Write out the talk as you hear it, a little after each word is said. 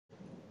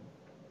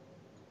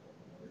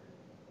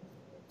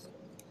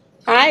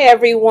Hi,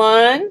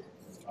 everyone.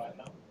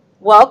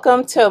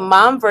 Welcome to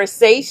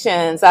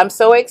Momversations. I'm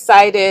so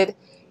excited,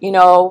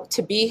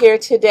 to be here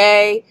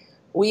today.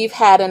 We've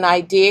had an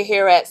idea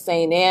here at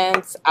St.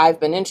 Anne's.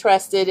 I've been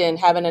interested in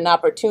having an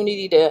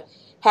opportunity to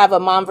have a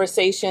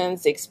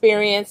Momversations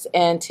experience,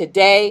 and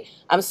today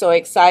I'm so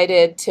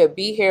excited to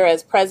be here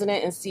as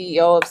president and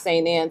CEO of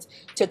St. Anne's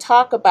to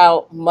talk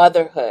about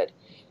motherhood.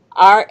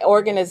 Our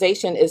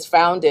organization is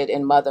founded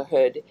in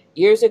motherhood.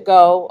 Years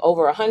ago,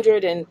 over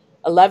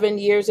 111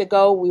 years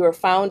ago, we were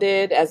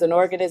founded as an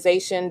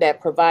organization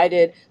that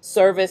provided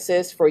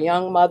services for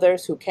young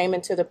mothers who came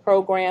into the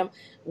program.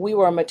 We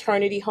were a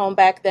maternity home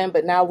back then,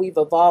 but now we've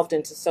evolved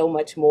into so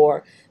much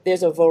more.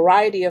 There's a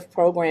variety of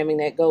programming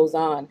that goes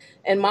on.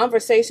 And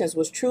Momversations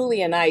was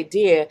truly an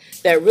idea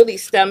that really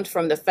stemmed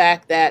from the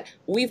fact that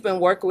we've been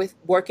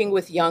working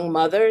with young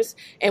mothers,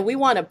 and we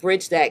want to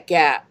bridge that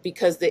gap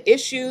because the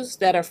issues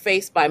that are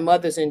faced by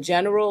mothers in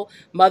general,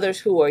 mothers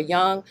who are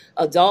young,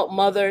 adult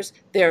mothers,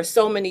 there are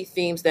so many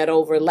themes that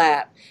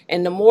overlap.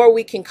 And the more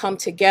we can come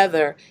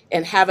together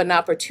and have an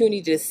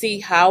opportunity to see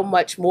how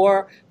much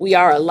more we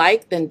are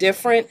alike than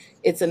different,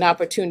 it's an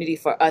opportunity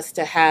for us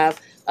to have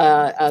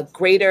a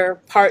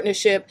greater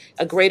partnership,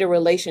 a greater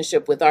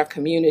relationship with our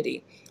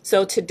community.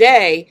 So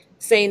today,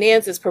 St.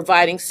 Anne's is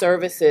providing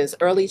services,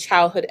 early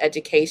childhood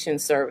education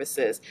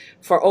services,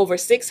 for over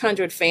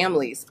 600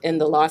 families in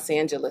the Los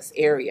Angeles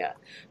area,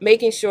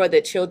 making sure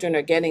that children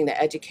are getting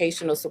the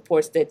educational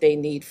supports that they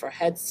need for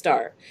Head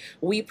Start.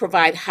 We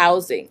provide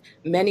housing.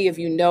 Many of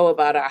you know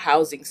about our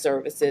housing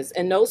services,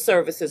 and those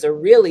services are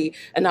really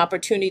an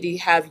opportunity to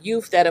have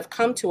youth that have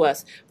come to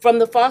us from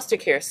the foster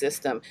care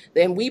system.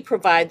 Then we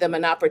provide them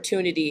an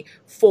opportunity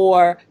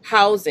for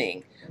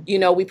housing.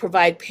 We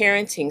provide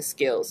parenting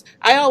skills.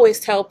 I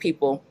always tell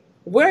people,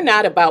 we're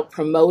not about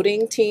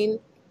promoting teen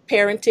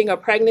parenting or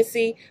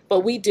pregnancy, but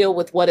we deal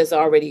with what has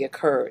already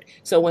occurred.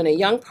 So when a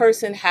young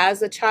person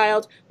has a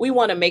child, we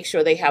want to make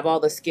sure they have all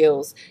the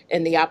skills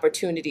and the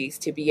opportunities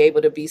to be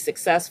able to be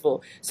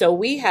successful. So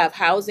we have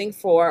housing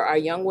for our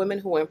young women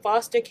who are in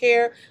foster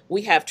care.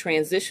 We have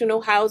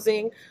transitional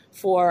housing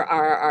for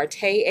our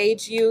Tay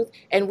age youth.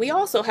 And we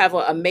also have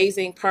an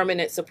amazing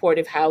permanent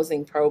supportive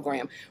housing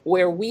program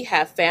where we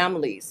have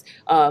families,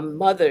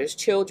 mothers,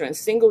 children,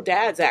 single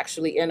dads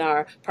actually in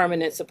our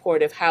permanent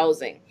supportive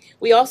housing.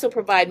 We also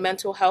provide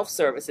mental health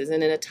services.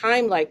 And in a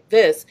time like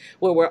this,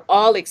 where we're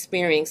all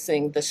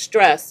experiencing the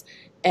stress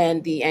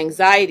and the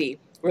anxiety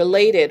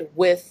related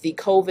with the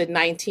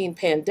COVID-19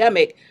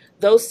 pandemic,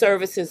 those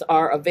services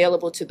are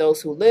available to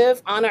those who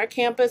live on our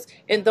campus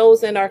and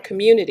those in our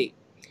community.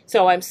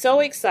 So I'm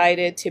so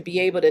excited to be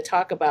able to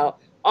talk about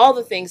all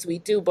the things we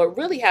do, but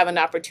really have an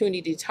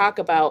opportunity to talk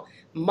about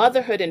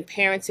motherhood and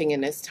parenting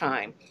in this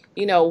time.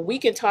 We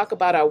can talk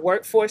about our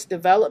workforce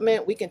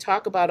development, we can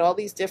talk about all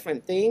these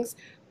different things,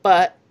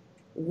 but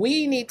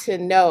we need to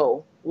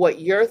know what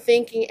you're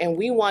thinking, and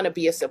we want to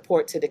be a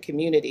support to the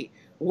community.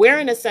 We're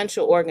an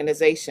essential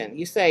organization.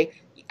 You say,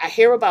 I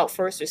hear about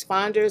first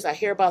responders, I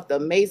hear about the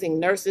amazing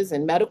nurses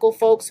and medical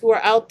folks who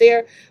are out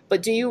there,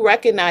 but do you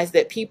recognize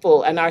that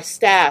people and our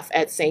staff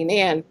at St.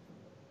 Anne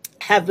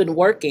have been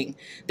working?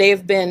 They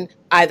have been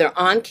either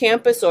on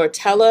campus or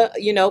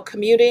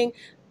commuting,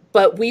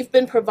 but we've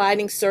been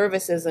providing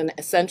service as an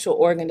essential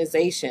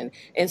organization.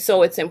 And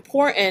so it's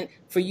important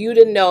for you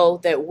to know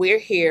that we're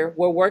here,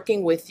 we're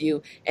working with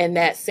you, and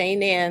that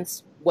St.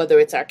 Anne's, whether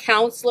it's our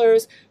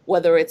counselors,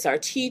 whether it's our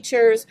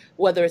teachers,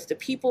 whether it's the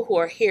people who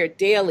are here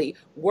daily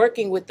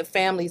working with the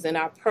families in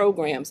our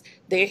programs,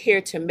 they're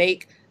here to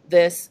make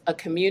this a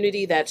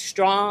community that's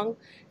strong,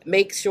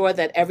 make sure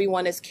that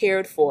everyone is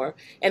cared for.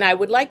 And I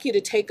would like you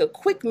to take a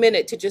quick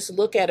minute to just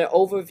look at an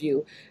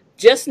overview.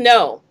 Just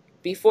know,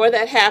 before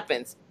that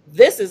happens,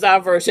 this is our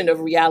version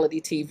of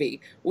reality TV.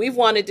 We've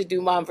wanted to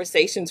do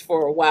Momversations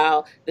for a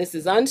while. This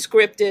is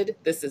unscripted,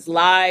 this is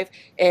live,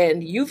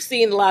 and you've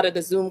seen a lot of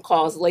the Zoom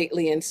calls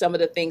lately and some of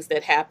the things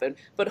that happen.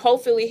 But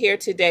hopefully here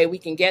today we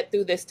can get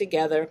through this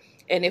together.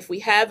 And if we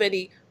have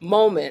any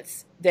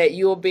moments that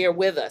you'll bear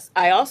with us.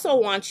 I also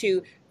want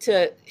you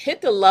to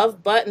hit the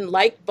love button,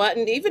 like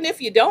button, even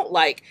if you don't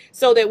like,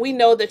 so that we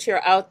know that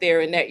you're out there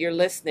and that you're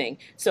listening.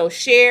 So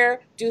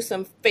share, do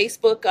some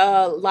Facebook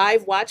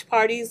live watch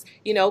parties,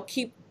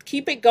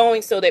 keep it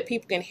going so that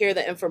people can hear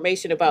the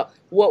information about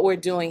what we're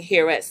doing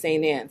here at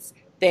St. Anne's.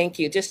 Thank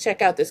you. Just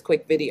check out this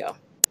quick video.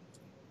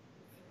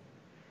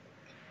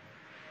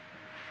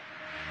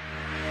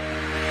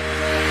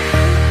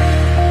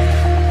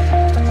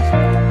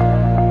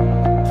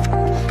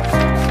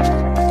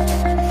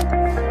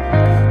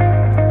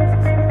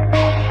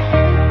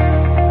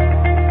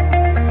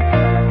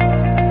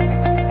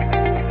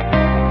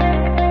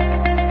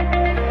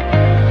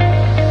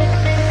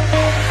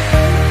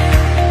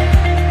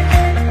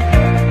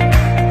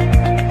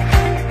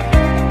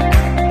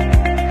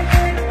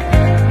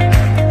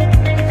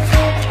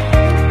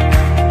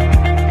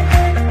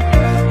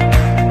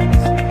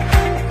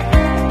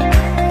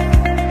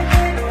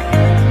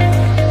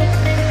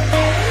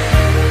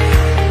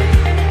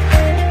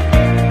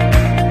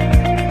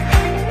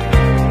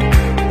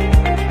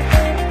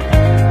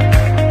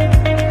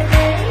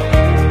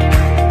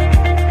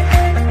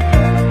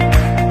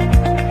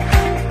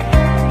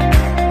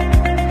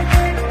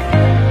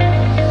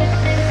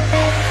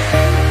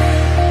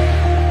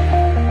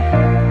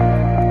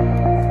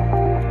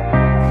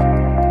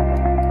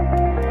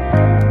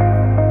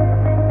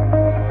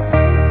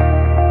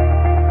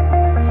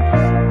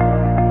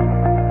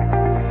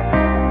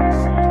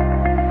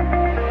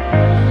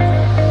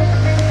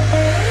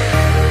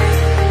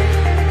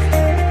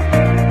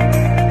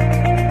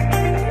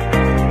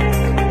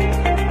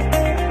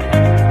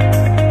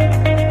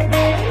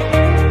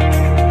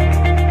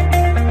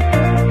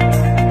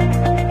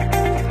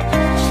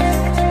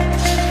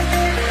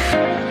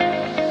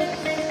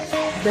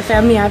 The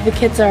family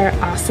advocates are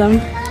awesome,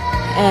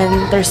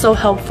 and they're so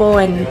helpful,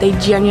 and they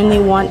genuinely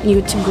want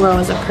you to grow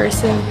as a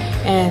person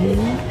and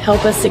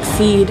help us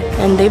succeed.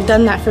 And they've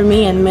done that for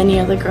me and many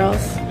other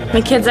girls. My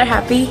kids are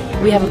happy.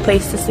 We have a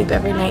place to sleep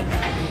every night,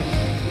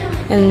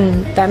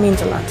 and that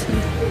means a lot to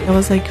me. I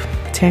was like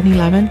 10,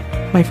 11,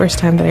 my first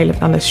time that I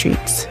lived on the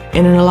streets.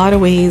 And in a lot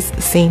of ways,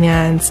 St.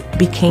 Anne's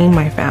became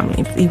my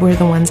family. They were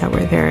the ones that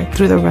were there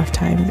through the rough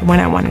times when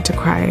I wanted to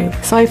cry.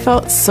 So I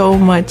felt so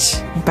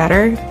much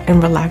better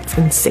and relaxed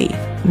and safe.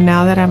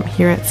 Now that I'm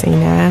here at St.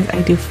 Anne's,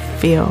 I do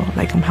feel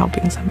like I'm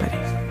helping somebody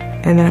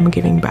and that I'm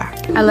giving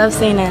back. I love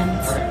St.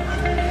 Anne's.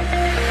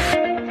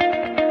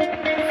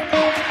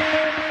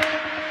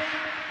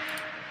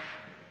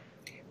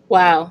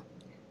 Wow.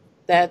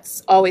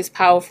 That's always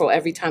powerful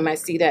every time I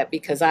see that,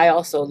 because I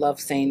also love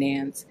St.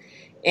 Anne's.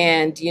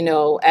 And, you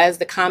know, as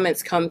the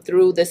comments come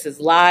through, this is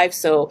live,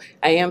 so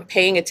I am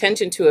paying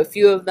attention to a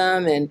few of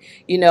them. And,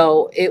 you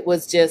know, it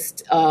was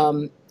just,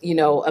 you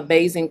know,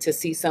 amazing to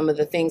see some of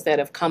the things that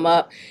have come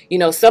up. You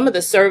know, some of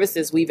the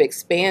services we've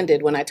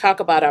expanded. When I talk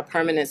about our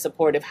permanent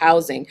supportive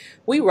housing,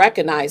 we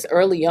recognized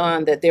early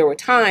on that there were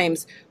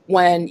times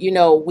when, you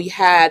know, we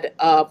had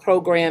a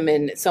program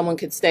and someone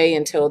could stay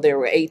until they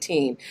were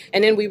 18.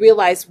 And then we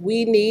realized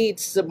we need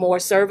some more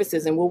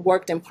services, and we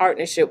worked in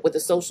partnership with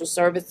the social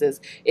services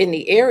in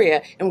the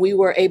area, and we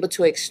were able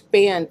to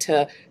expand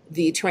to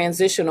the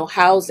transitional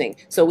housing.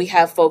 So we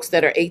have folks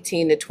that are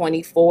 18 to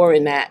 24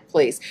 in that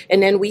place.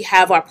 And then we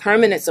have our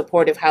permanent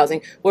supportive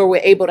housing where we're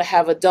able to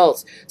have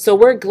adults. So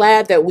we're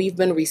glad that we've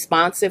been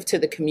responsive to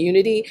the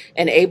community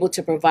and able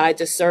to provide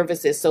the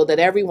services so that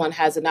everyone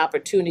has an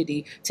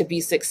opportunity to be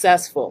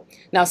successful.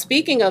 Now,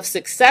 speaking of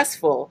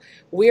successful,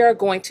 we are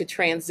going to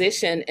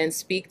transition and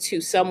speak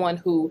to someone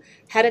who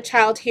had a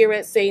child here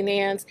at St.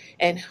 Anne's,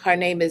 and her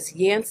name is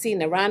Yancy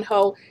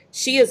Naranjo.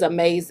 She is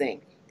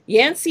amazing.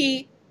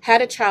 Yancy had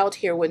a child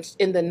here when,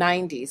 in the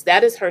 90s.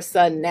 That is her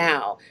son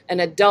now, an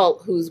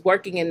adult who's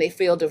working in the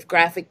field of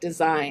graphic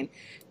design.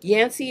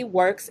 Yancy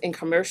works in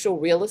commercial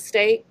real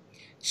estate.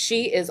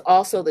 She is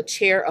also the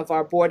chair of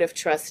our board of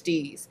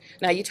trustees.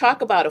 Now, you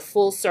talk about a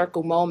full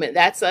circle moment.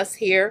 That's us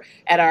here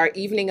at our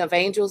Evening of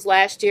Angels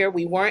last year.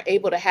 We weren't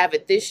able to have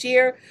it this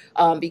year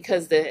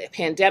because the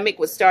pandemic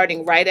was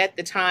starting right at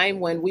the time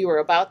when we were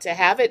about to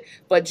have it.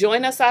 But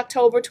join us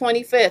October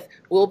 25th.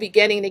 We'll be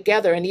getting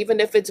together. And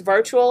even if it's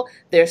virtual,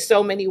 there's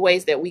so many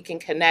ways that we can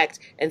connect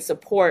and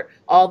support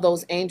all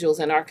those angels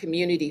in our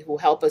community who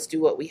help us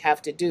do what we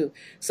have to do.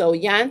 So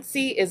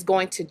Yancy is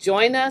going to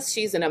join us.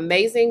 She's an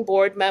amazing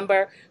board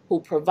member who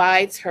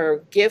provides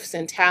her gifts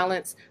and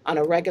talents on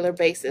a regular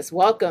basis.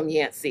 Welcome,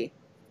 Yancy.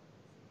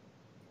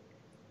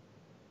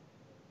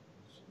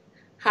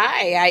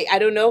 Hi, I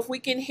don't know if we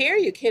can hear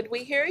you. Can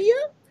we hear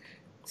you?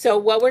 So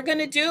what we're going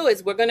to do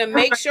is we're going to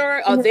make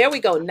sure, oh, there we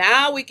go.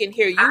 Now we can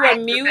hear you. Are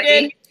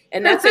muted.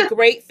 And that's a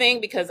great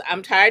thing, because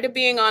I'm tired of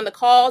being on the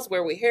calls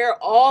where we hear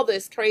all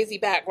this crazy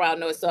background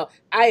noise. So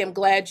I am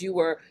glad you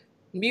were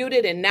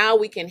muted and now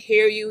we can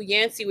hear you.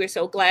 Yancy, we're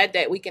so glad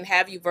that we can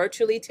have you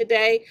virtually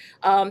today.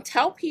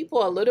 Tell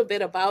people a little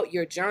bit about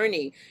your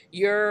journey.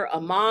 You're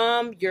a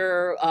mom,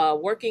 you're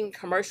working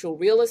commercial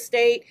real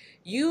estate.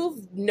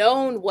 You've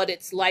known what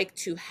it's like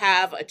to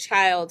have a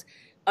child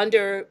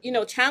under, you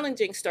know,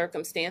 challenging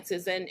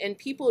circumstances, and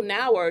people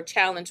now are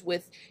challenged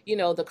with, you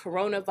know, the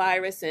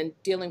coronavirus and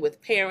dealing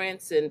with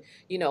parents and,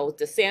 you know,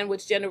 the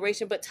sandwich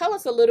generation. But tell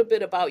us a little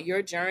bit about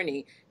your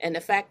journey and the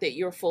fact that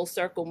you're full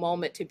circle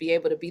moment to be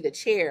able to be the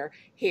chair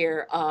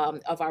here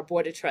of our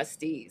board of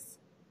trustees.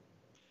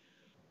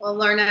 Well,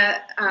 Lorna,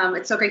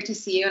 it's so great to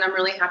see you, and I'm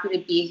really happy to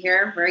be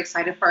here. Very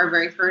excited for our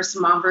very first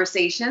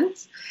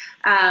Momversations.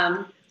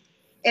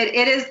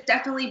 It has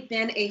definitely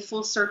been a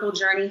full circle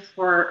journey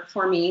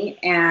for me,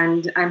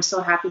 and I'm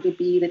so happy to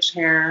be the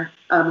chair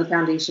of the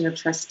Foundation of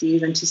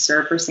Trustees and to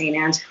serve for St.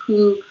 Anne's,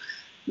 who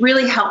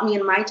really helped me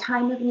in my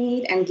time of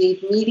need and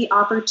gave me the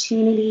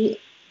opportunity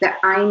that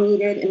I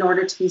needed in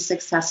order to be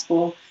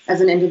successful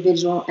as an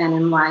individual and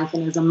in life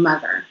and as a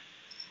mother.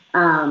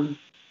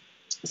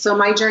 So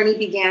my journey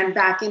began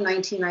back in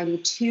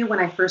 1992 when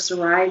I first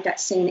arrived at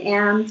St.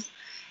 Anne's,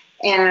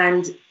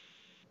 and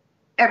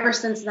ever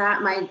since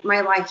that, my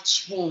life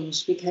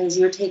changed, because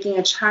you're taking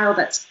a child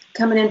that's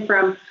coming in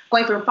from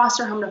going from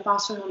foster home to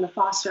foster home to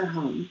foster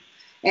home.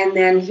 And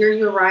then here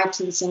you arrive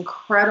to this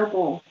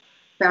incredible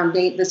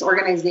foundation, this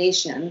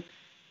organization.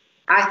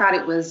 I thought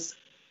it was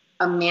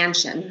a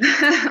mansion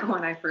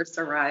when I first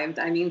arrived.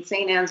 I mean,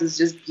 St. Anne's was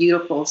just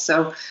beautiful.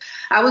 So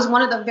I was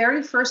one of the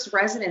very first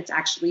residents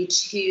actually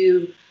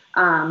to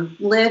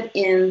live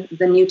in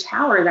the new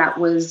tower that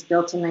was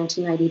built in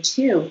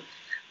 1992.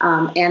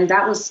 And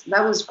that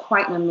was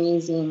quite an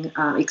amazing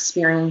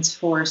experience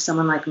for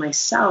someone like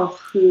myself,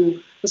 who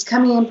was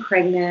coming in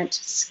pregnant,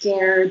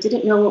 scared,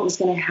 didn't know what was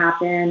going to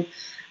happen.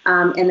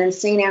 And then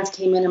St. Anne's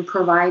came in and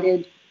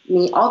provided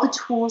me all the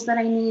tools that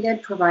I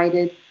needed,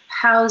 provided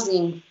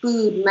housing,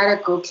 food,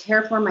 medical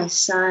care for my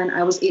son.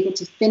 I was able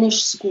to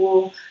finish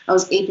school. I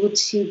was able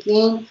to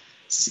gain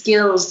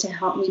skills to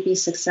help me be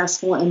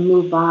successful and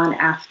move on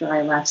after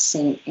I left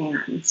St.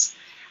 Anne's.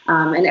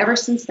 And ever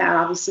since that,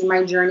 obviously,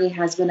 my journey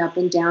has been up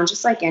and down,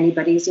 just like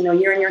anybody's. You know,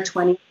 you're in your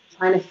 20s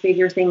trying to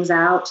figure things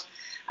out.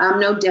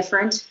 No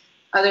different,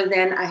 other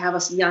than I have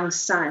a young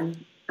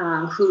son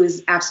who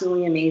is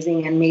absolutely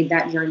amazing and made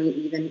that journey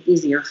even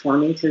easier for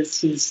me, because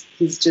he's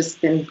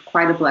just been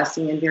quite a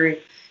blessing and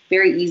very,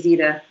 very easy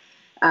to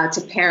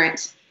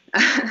parent.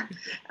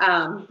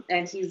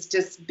 And he's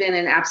just been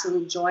an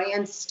absolute joy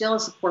and still a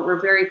support. We're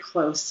very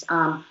close.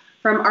 From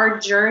our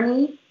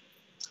journey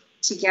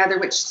together,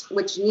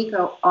 which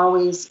Nico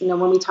always, you know,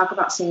 when we talk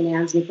about St.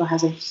 Anne's, Nico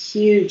has a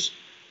huge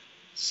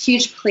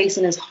place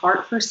in his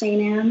heart for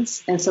St.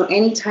 Anne's. And so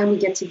anytime we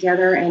get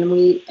together and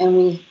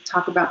we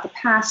talk about the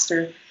past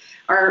or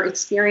our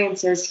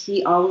experiences,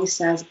 he always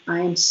says,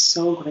 I am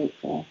so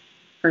grateful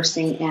for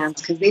St.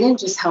 Anne's, because they didn't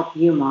just help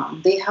you,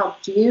 Mom. They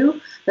helped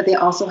you, but they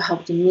also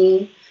helped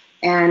me.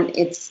 And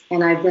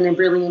I've been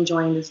really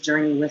enjoying this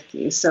journey with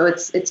you. So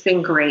it's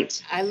been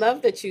great. I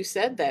love that you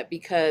said that,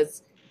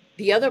 because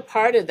the other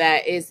part of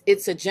that is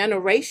it's a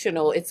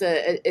generational,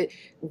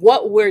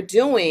 what we're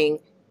doing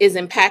is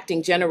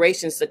impacting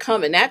generations to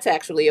come. And that's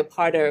actually a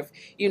part of,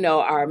 you know,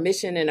 our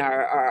mission and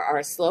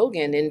our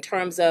slogan, in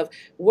terms of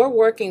we're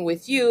working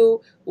with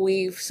you.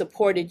 We've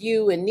supported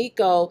you and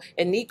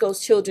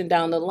Nico's children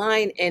down the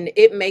line. And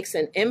it makes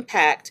an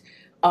impact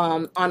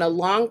on a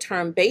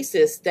long-term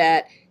basis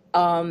that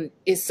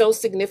is so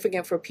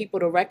significant for people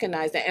to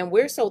recognize that. And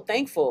we're so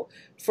thankful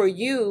for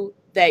you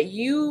that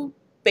you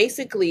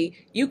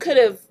basically, you could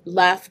have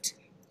left,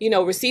 you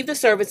know, receive the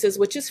services,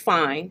 which is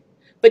fine.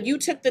 But you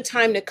took the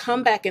time to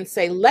come back and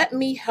say, let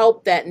me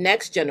help that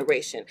next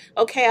generation.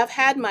 Okay, I've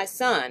had my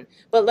son,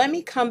 but let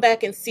me come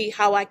back and see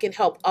how I can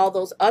help all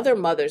those other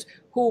mothers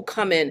who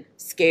come in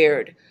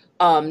scared,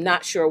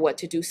 not sure what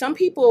to do. Some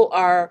people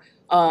are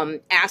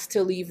asked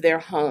to leave their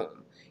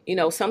home. You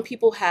know, some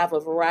people have a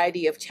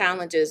variety of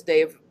challenges.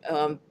 They've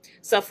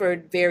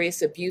suffered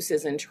various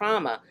abuses and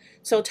trauma.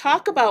 So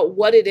talk about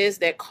what it is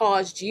that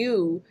caused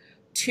you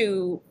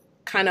to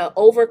kind of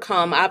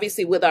overcome,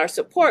 obviously with our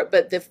support,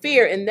 but the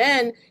fear, and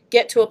then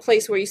get to a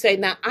place where you say,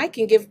 now I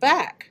can give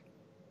back.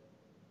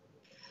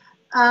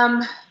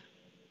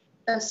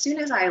 As soon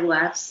as I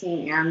left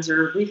St. Anne's,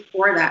 or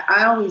before that,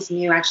 I always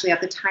knew, actually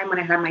at the time when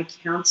I had my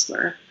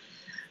counselor,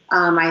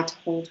 I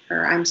told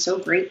her, I'm so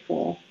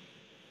grateful.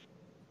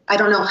 I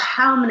don't know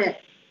how I'm going to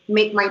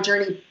make my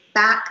journey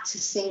back to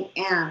St.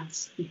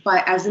 Anne's,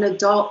 but as an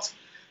adult,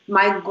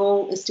 my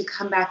goal is to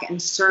come back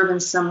and serve in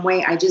some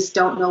way. I just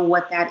don't know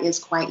what that is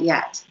quite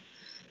yet.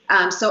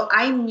 So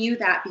I knew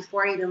that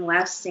before I even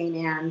left St.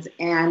 Anne's,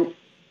 and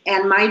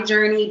my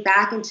journey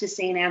back into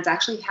St. Anne's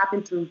actually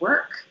happened through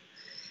work.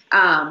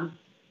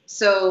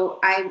 So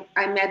I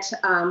met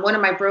one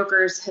of my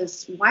brokers.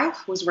 His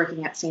wife was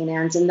working at St.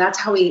 Anne's, and that's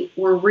how we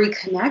were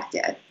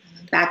reconnected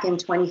back in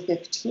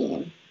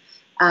 2015.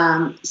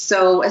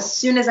 So as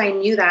soon as I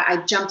knew that,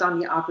 I jumped on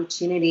the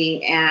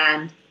opportunity,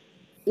 and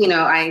you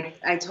know,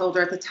 I told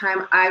her at the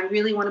time, I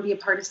really want to be a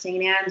part of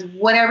St. Anne's.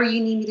 Whatever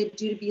you need me to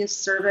do to be of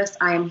service,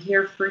 I am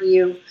here for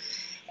you.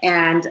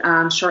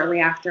 And shortly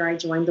after, I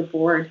joined the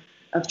board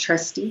of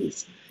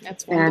trustees.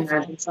 That's wonderful.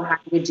 And I'm so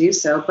happy to do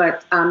so.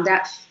 But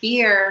that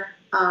fear,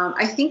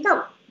 I think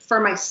that for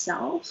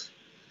myself,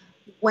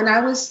 when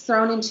I was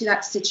thrown into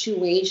that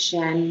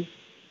situation,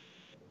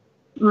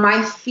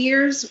 my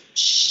fears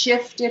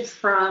shifted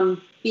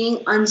from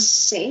being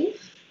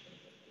unsafe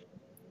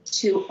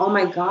to, oh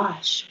my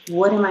gosh,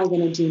 what am I going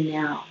to do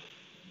now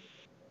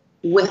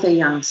with a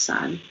young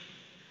son?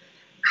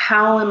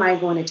 How am I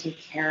going to take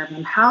care of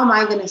him? How am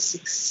I going to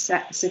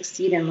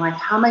succeed in life?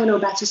 How am I going to go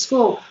back to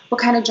school? What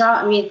kind of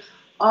job? I mean,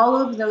 all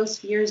of those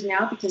fears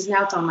now, because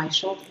now it's on my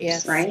shoulders,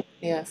 yes, right?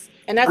 Yes.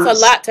 And that's a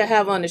lot to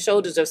have on the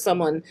shoulders of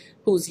someone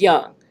who's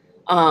young.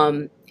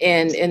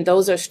 And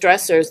those are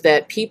stressors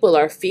that people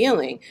are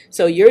feeling.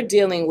 So you're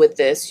dealing with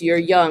this. You're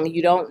young.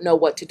 You don't know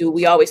what to do.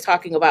 We always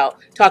talk about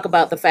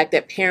the fact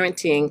that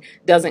parenting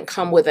doesn't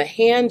come with a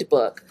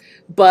handbook,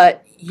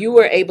 but you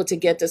were able to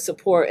get the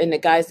support and the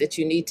guys that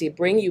you need to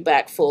bring you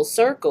back full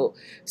circle.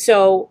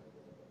 So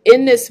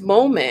in this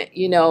moment,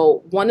 you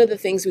know, one of the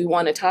things we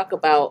want to talk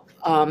about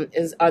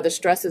are the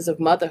stresses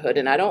of motherhood.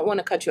 And I don't want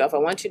to cut you off. I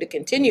want you to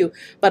continue,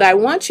 but I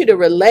want you to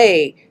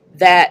relay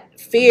that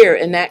fear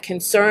and that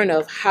concern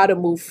of how to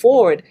move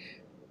forward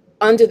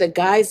under the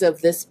guise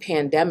of this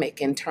pandemic,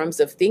 in terms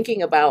of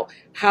thinking about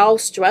how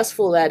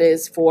stressful that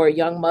is for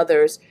young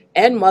mothers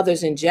and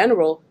mothers in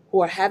general who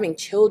are having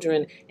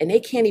children and they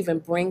can't even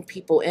bring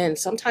people in.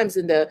 Sometimes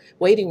in the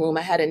waiting room,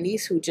 I had a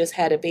niece who just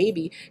had a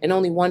baby and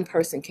only one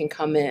person can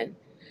come in.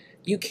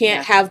 You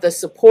can't have the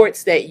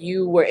supports that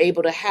you were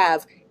able to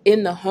have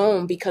in the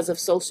home because of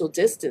social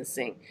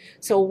distancing.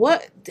 So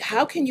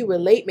how can you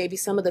relate maybe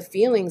some of the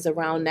feelings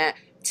around that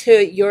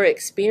to your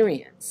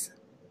experience?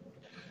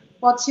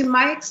 Well, to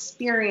my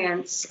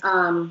experience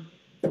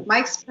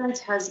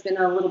has been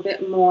a little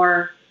bit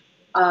more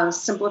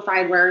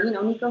simplified, where, you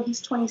know, Nico,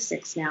 he's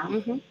 26 now.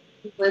 Mm-hmm.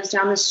 He lives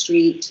down the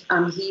street.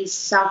 He's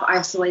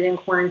self-isolated and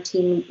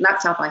quarantined,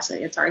 not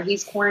self-isolated, sorry.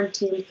 He's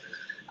quarantined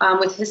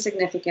with his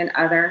significant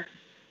other.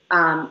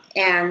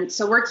 And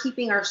so we're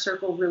keeping our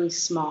circle really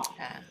small,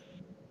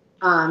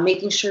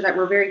 making sure that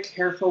we're very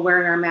careful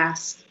wearing our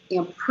masks.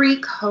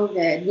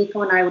 Pre-COVID,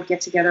 Nico and I would get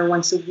together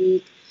once a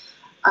week,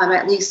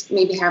 at least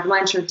maybe have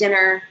lunch or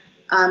dinner.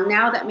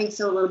 Now that makes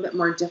it a little bit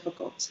more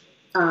difficult.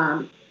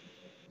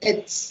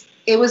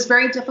 It was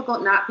very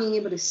difficult not being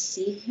able to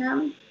see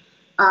him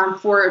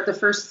for the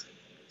first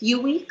few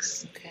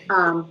weeks. Okay.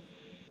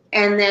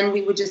 And then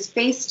we would just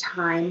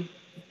FaceTime.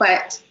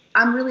 But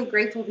I'm really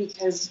grateful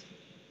because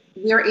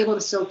we're able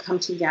to still come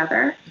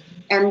together,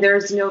 and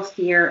there's no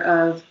fear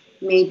of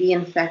maybe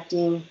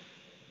infecting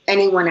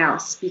anyone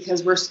else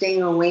because we're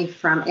staying away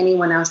from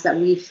anyone else that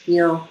we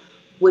feel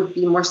would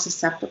be more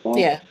susceptible.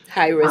 Yeah,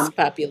 high risk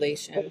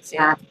populations.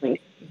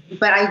 Exactly. Yeah.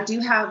 But I do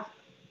have,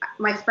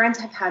 my friends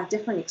have had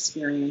different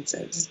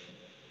experiences,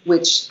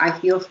 which I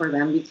feel for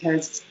them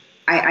because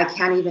I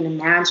can't even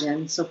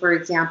imagine. So, for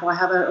example, I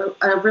have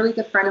a really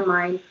good friend of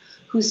mine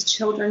whose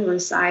children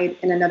reside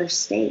in another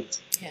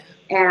state. Yeah.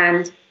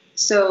 And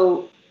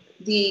so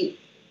the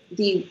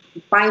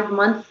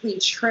bi-monthly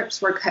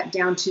trips were cut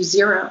down to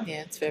 0.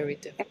 Yeah, it's very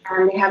difficult.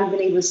 And they haven't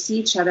been able to see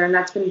each other, and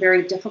that's been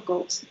very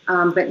difficult.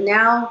 But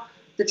now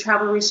the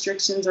travel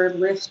restrictions are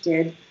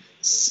lifted,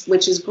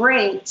 which is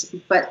great,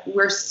 but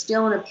we're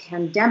still in a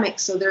pandemic,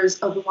 so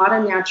there's a lot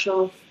of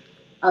natural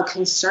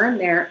concern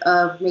there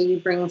of maybe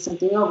bringing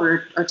something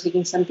over or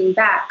taking something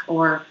back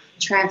or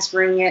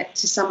transferring it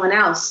to someone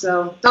else.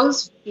 So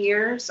those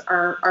fears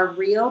are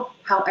real.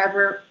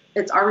 However,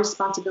 it's our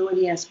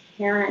responsibility as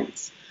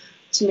parents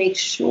to make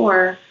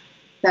sure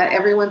that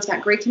everyone's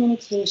got great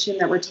communication,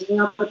 that we're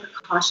taking all the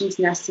precautions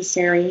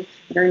necessary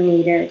that are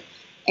needed,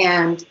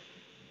 and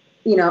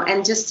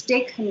and just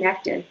stay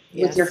connected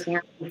with your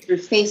family through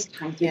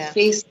FaceTime, through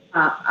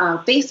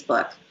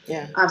Facebook,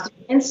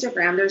 through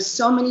Instagram. There's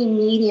so many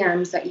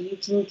mediums that you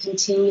can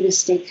continue to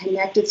stay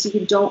connected, so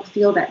you don't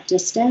feel that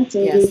distance,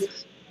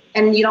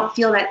 and you don't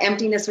feel that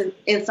emptiness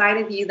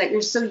inside of you that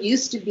you're so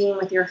used to being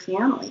with your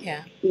family.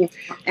 Yeah,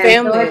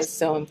 family is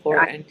so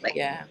important.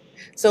 Yeah.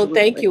 So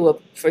thank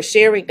you for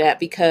sharing that,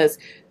 because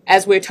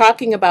as we're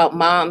talking about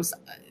moms,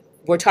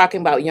 we're talking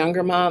about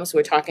younger moms,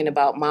 we're talking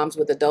about moms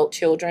with adult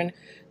children.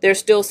 There's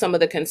still some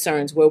of the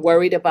concerns. We're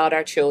worried about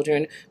our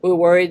children. We're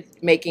worried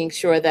making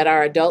sure that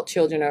our adult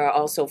children are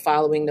also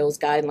following those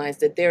guidelines,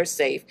 that they're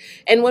safe.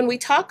 And when we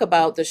talk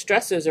about the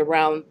stressors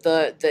around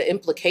the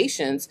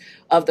implications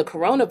of the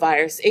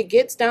coronavirus, it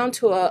gets down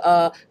to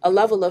a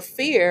level of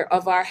fear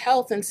of our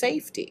health and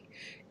safety.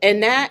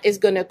 And that is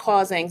going to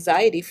cause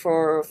anxiety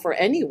for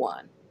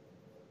anyone.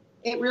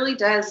 It really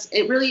does.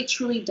 It really,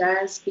 truly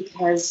does,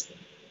 because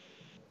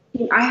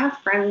I have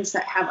friends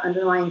that have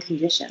underlying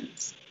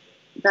conditions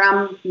that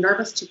I'm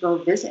nervous to go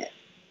visit.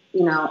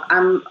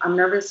 I'm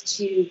nervous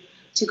to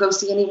go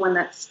see anyone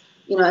that's,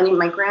 any of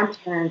my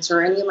grandparents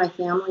or any of my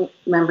family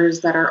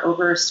members that are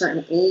over a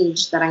certain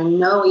age that I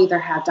know either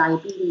have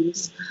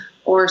diabetes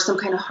or some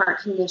kind of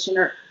heart condition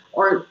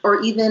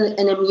or even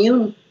an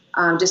immune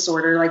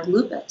disorder like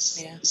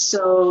lupus. Yeah.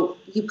 So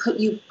you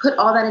put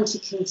all that into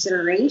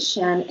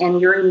consideration,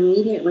 and your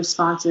immediate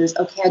response is,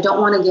 okay, I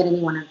don't want to get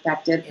anyone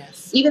infected.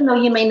 Yes. Even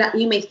though you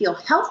may feel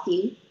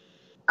healthy,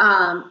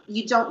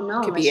 you don't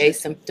know. It could be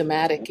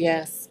asymptomatic.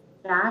 Yes.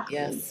 Exactly.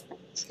 Yes.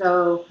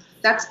 So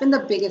that's been the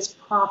biggest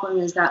problem,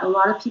 is that a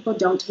lot of people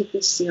don't take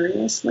this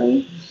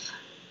seriously.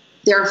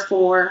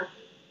 Therefore,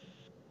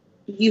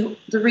 you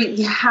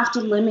have to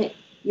limit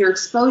your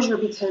exposure,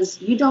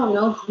 because you don't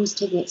know who's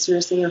taking it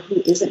seriously or who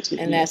isn't taking it seriously.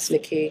 And that's the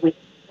key.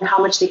 And how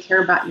much they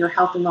care about your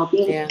health and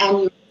well-being,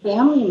 and your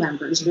family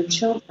members, your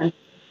children,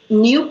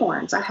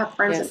 newborns. I have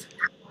friends that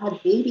have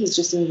had babies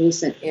just in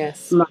recent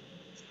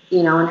months,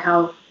 and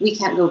how we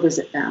can't go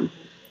visit them.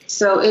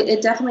 So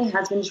it definitely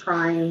has been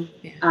trying.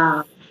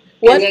 And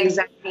the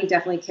anxiety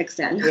definitely kicks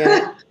in.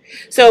 Yeah.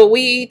 So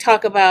we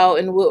talk about,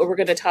 and we're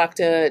going to talk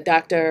to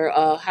Dr.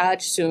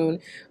 Hodge soon.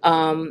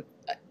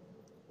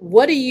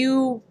 What do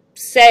you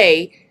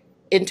say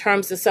in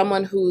terms of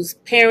someone who's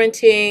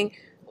parenting,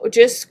 or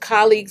just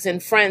colleagues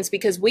and friends?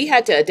 Because we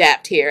had to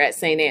adapt here at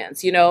St.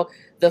 Anne's.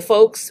 The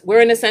folks,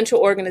 we're an essential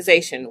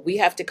organization. We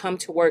have to come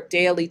to work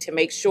daily to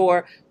make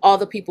sure all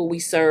the people we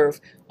serve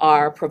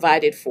are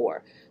provided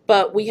for.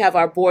 But we have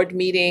our board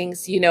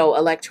meetings,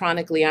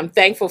 electronically. I'm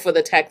thankful for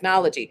the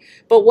technology.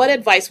 But what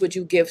advice would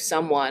you give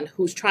someone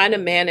who's trying to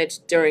manage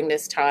during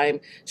this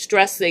time,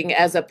 stressing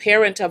as a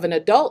parent of an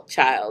adult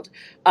child,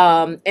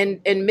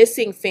 and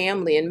missing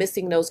family and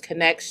missing those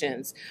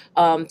connections?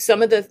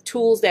 Some of the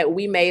tools that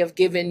we may have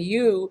given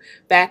you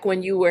back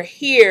when you were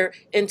here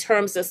in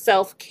terms of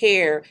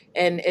self-care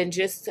and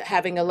just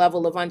having a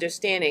level of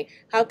understanding.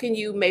 How can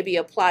you maybe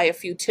apply a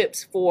few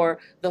tips for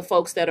the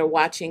folks that are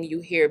watching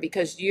you here?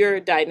 Because you're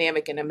dynamic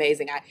and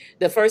amazing.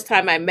 The first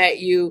time I met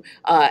you,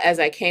 as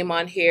I came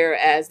on here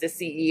as the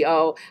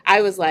CEO,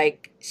 I was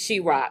like,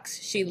 she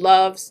rocks. She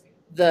loves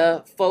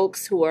the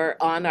folks who are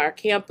on our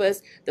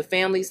campus, the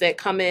families that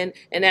come in,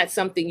 and that's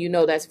something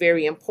that's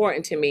very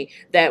important to me,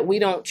 that we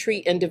don't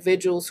treat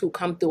individuals who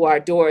come through our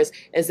doors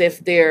as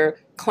if they're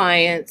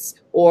clients,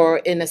 or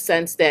in a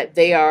sense that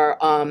they are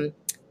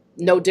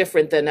no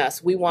different than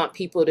us. We want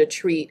people to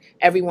treat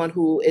everyone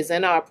who is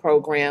in our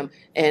program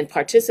and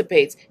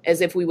participates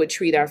as if we would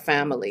treat our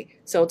family.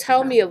 So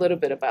tell me a little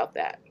bit about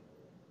that.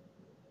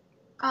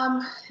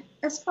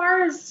 As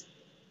far as,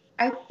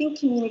 I think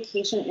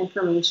communication,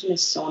 information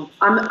is so.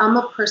 I'm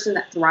a person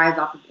that thrives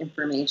off of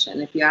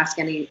information. If you ask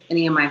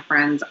any of my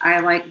friends, I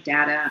like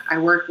data. I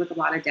work with a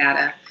lot of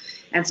data,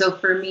 and so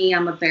for me,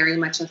 I'm a very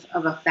much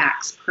of a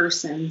facts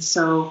person.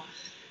 So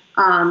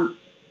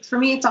for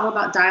me, it's all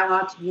about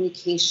dialogue,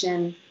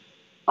 communication.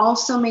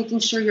 Also, making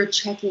sure you're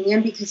checking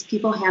in because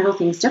people handle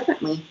things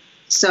differently.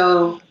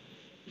 So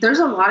there's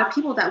a lot of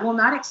people that will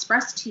not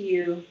express to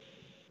you,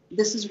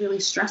 this is really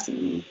stressing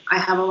me. I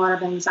have a lot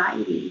of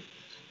anxiety.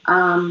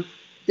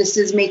 This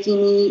is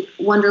making me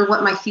wonder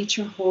what my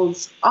future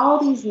holds. All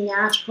these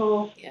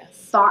natural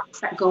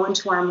thoughts that go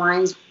into our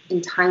minds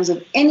in times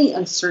of any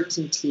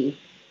uncertainty.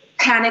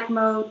 Panic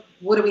mode,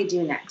 what do we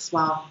do next?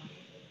 Well,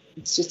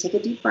 let's just take a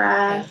deep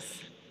breath.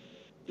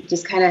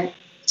 Just kind of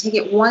take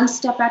it one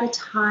step at a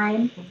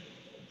time.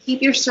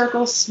 Keep your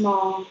circle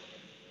small.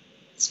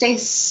 Stay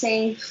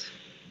safe.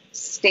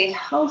 Stay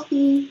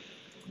healthy.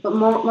 But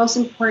most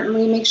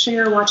importantly, make sure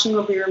you're watching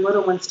over your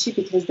little ones too,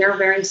 because they're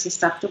very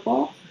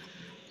susceptible.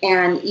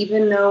 And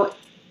even though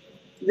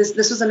this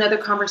was another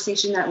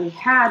conversation that we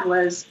had,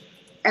 was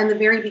in the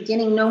very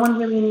beginning, no one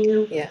really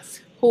knew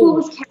who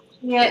was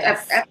catching it.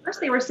 At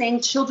first they were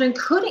saying children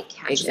couldn't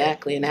catch it.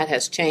 Exactly, and that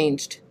has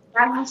changed.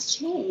 That has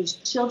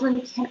changed.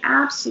 Children can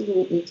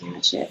absolutely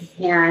catch it,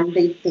 and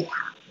they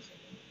have.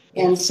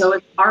 And so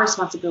it's our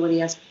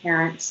responsibility as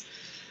parents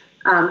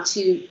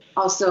to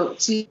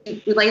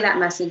relay that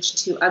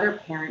message to other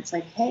parents,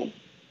 like, hey,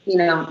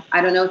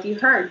 I don't know if you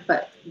heard,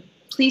 but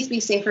please be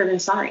safer than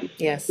sorry.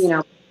 Yes.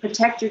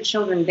 Protect your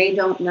children. They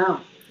don't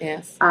know.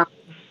 Yes.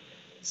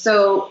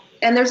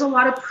 And there's a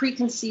lot of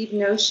preconceived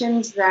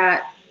notions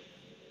that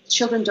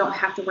children don't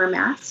have to wear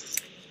masks,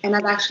 and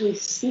I've actually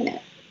seen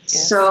it.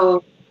 Yes.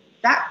 So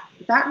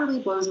that really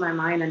blows my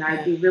mind, and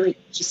I'd be really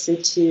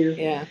interested to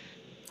know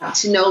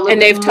a little and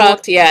bit more.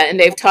 And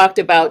they've talked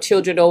about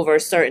children over a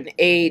certain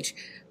age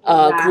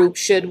group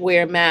should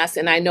wear masks.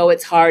 And I know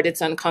it's hard,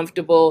 it's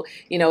uncomfortable,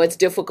 it's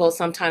difficult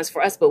sometimes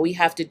for us, but we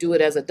have to do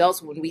it as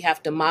adults when we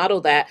have to model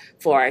that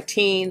for our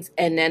teens.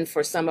 And then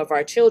for some of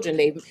our children,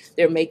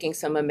 they're making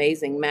some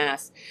amazing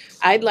masks.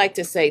 I'd like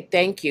to say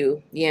thank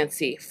you,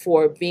 Yancy,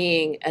 for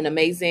being an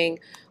amazing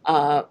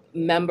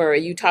member.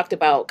 You talked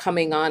about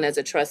coming on as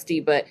a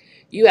trustee, but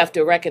you have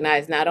to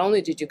recognize not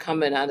only did you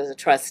come in on as a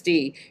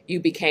trustee, you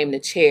became the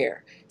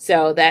chair.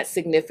 So that's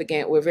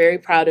significant. We're very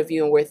proud of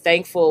you, and we're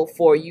thankful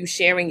for you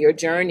sharing your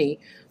journey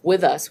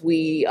with us.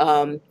 We,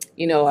 are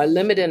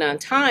limited on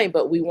time,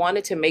 but we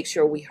wanted to make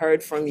sure we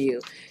heard from you.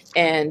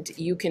 And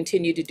you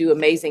continue to do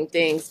amazing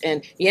things.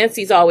 And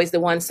Yancy's always the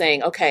one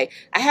saying, okay,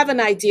 I have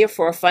an idea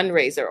for a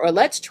fundraiser, or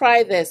let's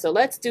try this, or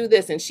let's do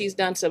this. And she's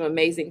done some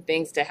amazing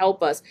things to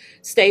help us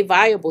stay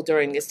viable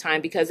during this time,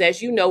 because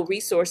as you know,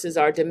 resources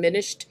are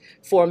diminished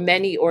for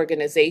many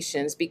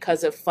organizations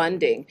because of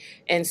funding.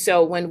 And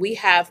so when we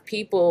have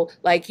people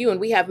like you, and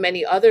we have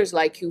many others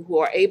like you who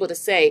are able to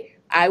say,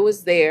 I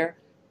was there,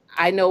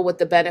 I know what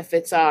the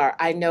benefits are.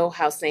 I know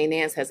how St.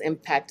 Anne's has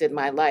impacted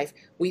my life.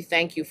 We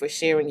thank you for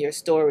sharing your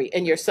story.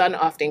 And your son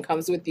often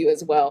comes with you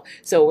as well.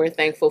 So we're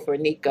thankful for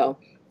Nico.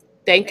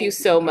 Thank you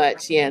so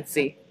much,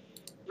 Yancy.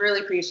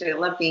 Really appreciate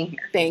it. Love being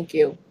here. Thank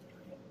you.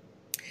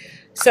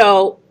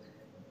 So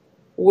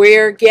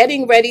we're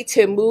getting ready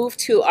to move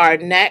to our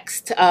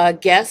next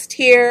guest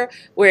here.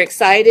 We're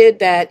excited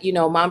that,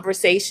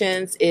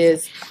 Momversations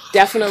is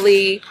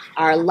definitely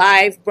our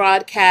live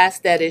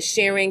broadcast that is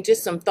sharing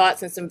just some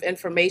thoughts and some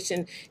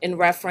information in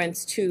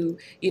reference to,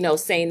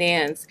 St.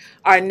 Anne's.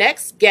 Our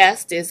next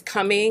guest is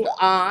coming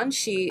on.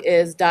 She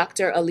is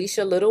Dr.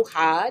 Alicia Little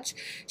Hodge.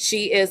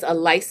 She is a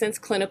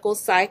licensed clinical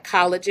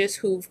psychologist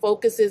who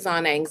focuses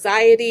on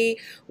anxiety,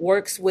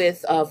 works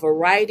with a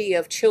variety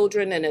of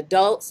children and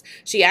adults.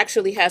 She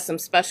actually has some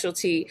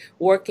specialty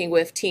working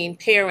with teen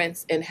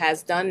parents and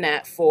has done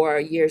that for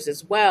years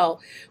as well.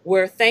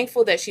 We're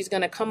thankful that she's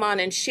going to come on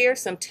and share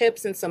some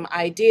tips and some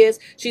ideas.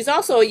 She's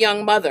also a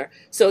young mother,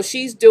 so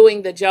she's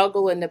doing the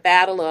juggle and the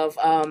battle of,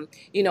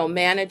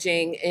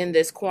 managing in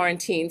this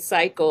quarantine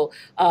cycle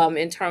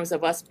in terms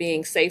of us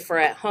being safer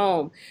at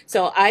home.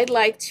 So I'd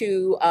like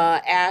to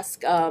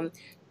ask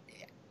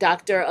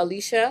Dr.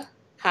 Alicia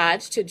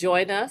Hodge to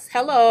join us.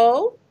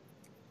 Hello.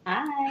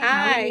 Hi.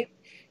 Hi.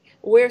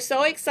 We're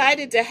so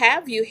excited to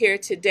have you here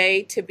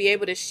today to be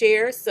able to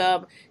share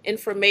some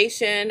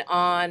information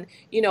on,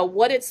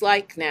 what it's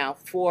like now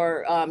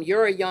for,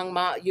 you're a young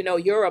mom,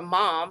 you're a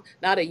mom,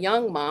 not a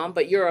young mom,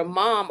 but you're a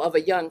mom of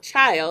a young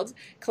child,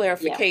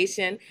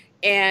 clarification,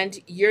 and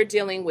you're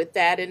dealing with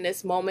that in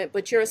this moment,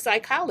 but you're a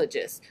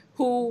psychologist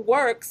who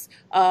works,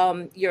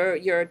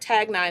 your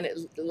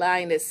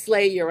tagline is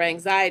slay your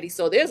anxiety.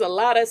 So there's a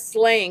lot of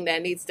slaying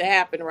that needs to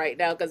happen right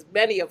now because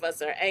many of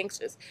us are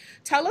anxious.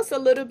 Tell us a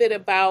little bit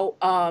about,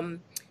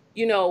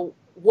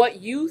 what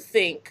you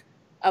think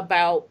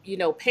about,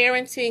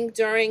 parenting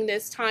during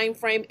this time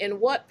frame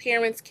and what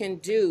parents can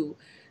do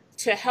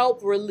to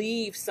help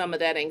relieve some of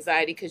that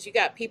anxiety? Because you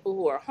got people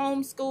who are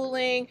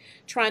homeschooling,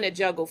 trying to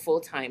juggle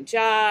full-time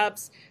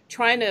jobs,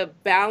 trying to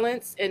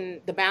balance,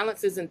 and the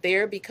balance isn't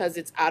there because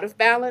it's out of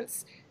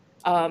balance.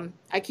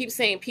 I keep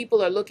saying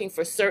people are looking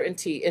for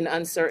certainty in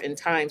uncertain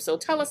times. So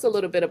tell us a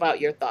little bit about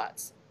your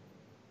thoughts.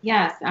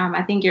 Yes,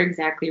 I think you're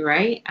exactly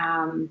right.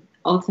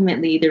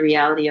 Ultimately, the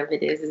reality of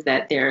it is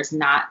that there's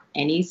not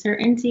any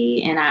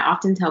certainty, and I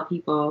often tell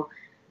people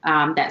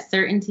that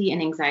uncertainty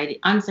and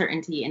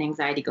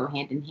anxiety go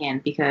hand in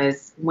hand,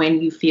 because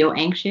when you feel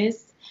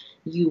anxious,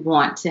 you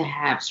want to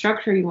have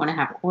structure, you want to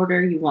have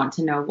order, you want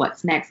to know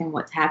what's next and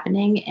what's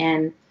happening,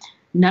 and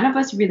none of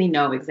us really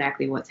know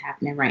exactly what's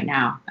happening right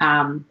now.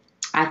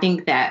 I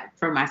think that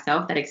for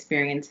myself, that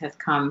experience has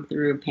come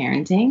through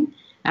parenting.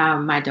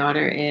 My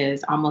daughter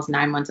is almost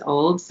 9 months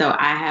old, so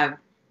I have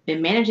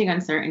been managing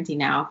uncertainty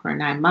now for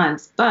 9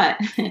 months. But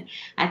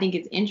I think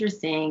it's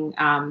interesting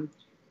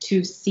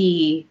to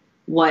see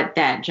what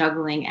that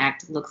juggling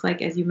act looks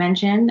like, as you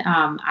mentioned.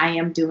 I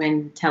am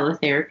doing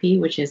teletherapy,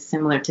 which is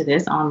similar to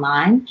this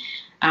online,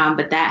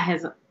 but that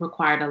has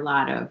required a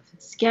lot of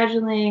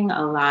scheduling,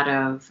 a lot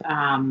of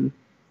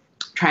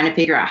trying to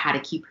figure out how to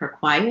keep her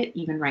quiet,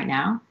 even right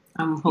now.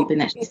 I'm hoping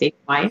that she stays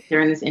quiet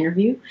during this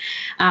interview.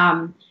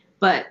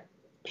 But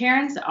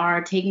parents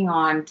are taking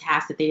on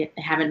tasks that they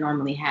haven't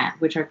normally had,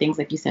 which are things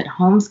like you said,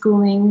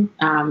 homeschooling.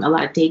 A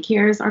lot of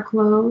daycares are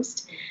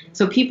closed.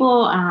 So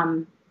people,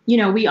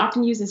 we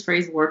often use this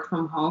phrase work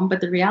from home,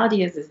 but the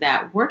reality is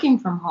that working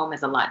from home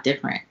is a lot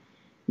different.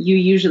 You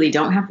usually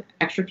don't have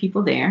extra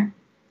people there.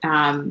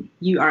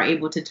 You are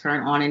able to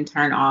turn on and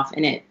turn off,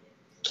 and it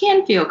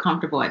can feel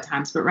comfortable at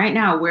times. But right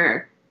now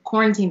we're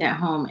quarantined at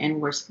home and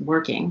we're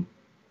working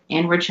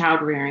and we're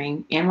child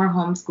rearing and we're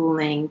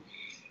homeschooling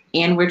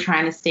and we're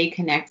trying to stay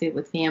connected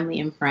with family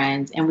and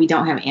friends, and we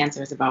don't have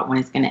answers about when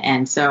it's going to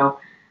end. So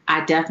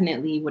I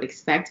definitely would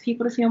expect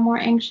people to feel more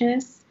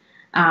anxious.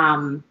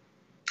 And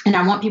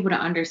I want people to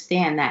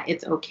understand that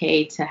it's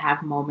okay to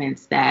have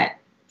moments that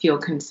feel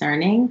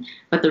concerning,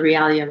 but the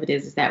reality of it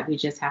is that we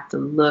just have to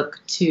look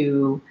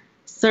to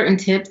certain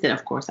tips that,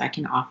 of course, I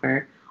can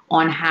offer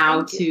on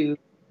how to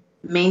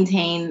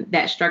maintain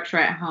that structure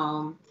at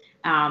home,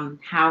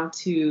 how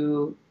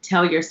to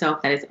tell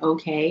yourself that it's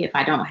okay if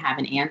I don't have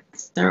an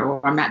answer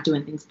or I'm not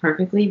doing things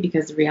perfectly,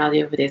 because the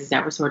reality of it is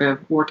that we're sort of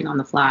working on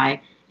the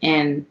fly.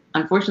 And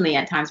unfortunately,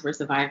 at times we're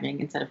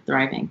surviving instead of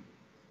thriving.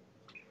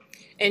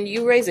 And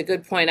you raise a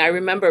good point. I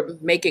remember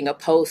making a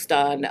post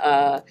on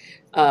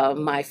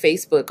my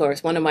Facebook or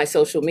one of my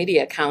social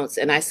media accounts,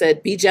 and I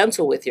said, be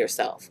gentle with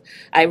yourself.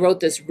 I wrote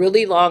this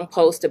really long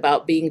post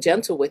about being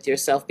gentle with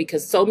yourself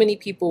because so many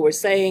people were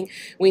saying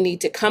we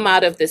need to come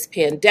out of this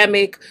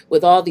pandemic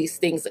with all these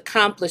things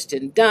accomplished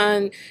and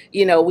done.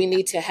 You know, we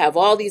need to have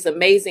all these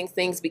amazing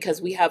things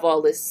because we have all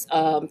this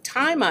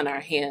time on our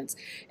hands.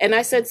 And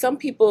I said, some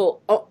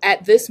people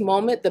at this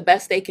moment, the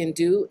best they can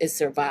do is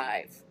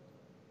survive.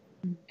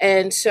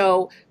 And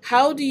so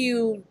how do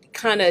you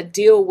kind of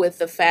deal with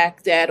the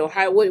fact that, or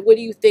what do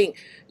you think,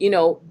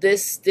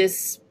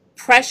 this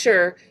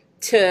pressure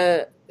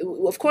to,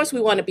 of course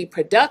we want to be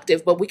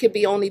productive, but we could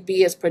only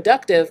be as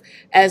productive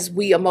as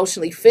we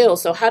emotionally feel.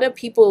 So how do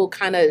people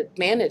kind of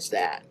manage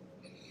that?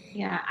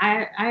 Yeah,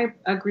 I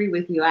agree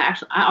with you. I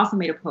also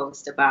made a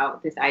post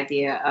about this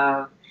idea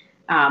of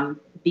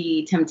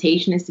the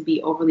temptation is to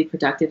be overly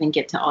productive and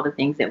get to all the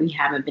things that we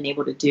haven't been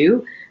able to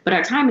do, but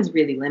our time is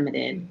really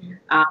limited. Mm-hmm.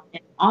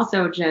 And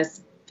also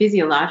just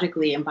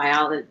physiologically and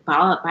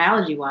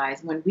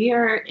biology-wise, when we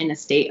are in a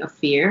state of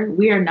fear,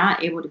 we are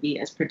not able to be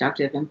as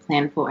productive and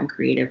planful and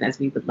creative as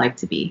we would like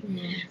to be.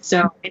 Mm-hmm.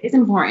 So it is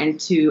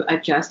important to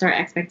adjust our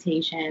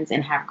expectations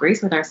and have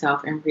grace with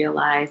ourselves and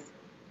realize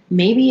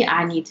maybe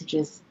I need to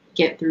just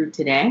get through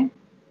today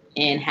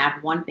and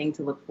have one thing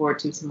to look forward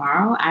to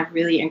tomorrow. I've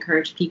really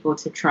encouraged people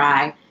to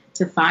try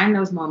to find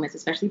those moments,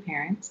 especially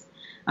parents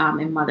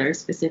and mothers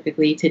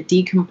specifically, to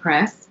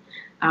decompress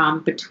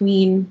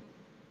between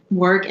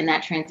work and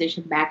that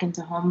transition back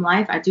into home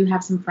life. I do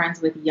have some friends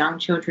with young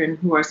children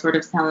who are sort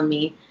of telling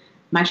me,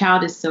 my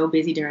child is so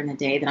busy during the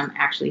day that I'm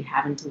actually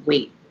having to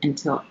wait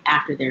until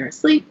after they're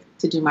asleep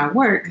to do my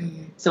work.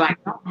 Mm-hmm. So I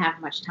don't have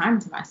much time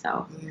to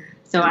myself. Mm-hmm.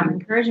 So I'm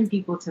encouraging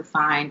people to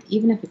find,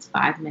 even if it's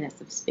 5 minutes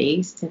of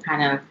space, to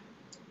kind of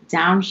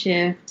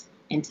downshift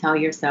and tell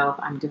yourself,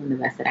 I'm doing the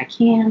best that I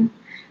can.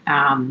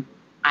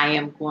 I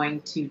am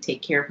going to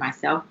take care of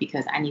myself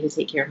because I need to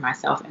take care of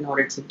myself in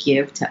order to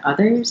give to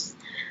others.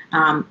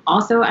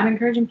 Also, I'm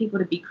encouraging people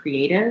to be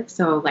creative.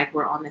 So like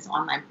we're on this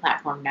online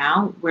platform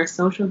now, we're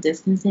social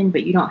distancing,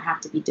 but you don't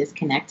have to be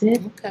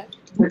disconnected. Okay.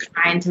 We're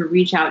trying to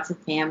reach out to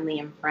family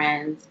and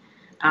friends.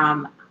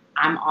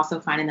 I'm also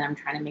finding that I'm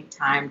trying to make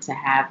time to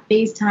have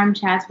FaceTime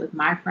chats with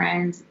my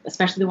friends,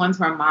 especially the ones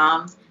who are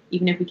moms,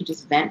 even if we could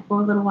just vent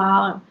for a little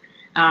while.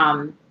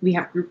 We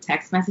have group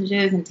text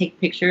messages and take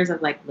pictures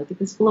of like, look at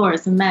this floor,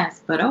 it's a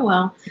mess, but oh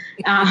well.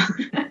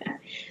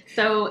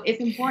 So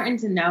it's important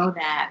to know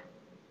that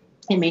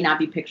it may not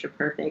be picture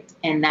perfect,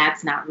 and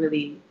that's not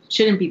really,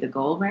 shouldn't be the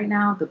goal right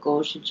now. The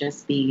goal should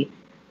just be,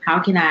 how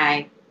can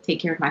I take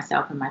care of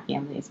myself and my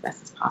family as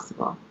best as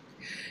possible.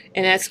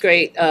 And that's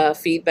great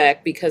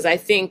feedback, because I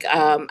think,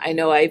 I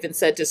know I even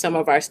said to some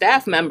of our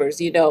staff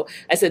members,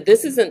 I said,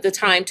 this isn't the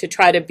time to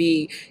try to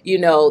be,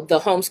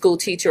 the homeschool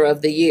teacher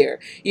of the year,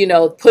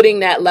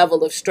 putting that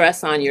level of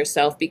stress on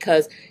yourself,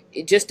 because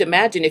just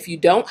imagine if you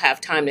don't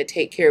have time to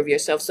take care of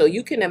yourself. So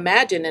you can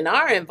imagine in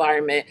our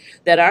environment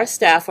that our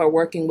staff are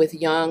working with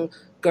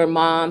younger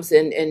moms,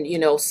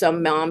 and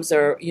some moms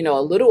are,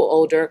 a little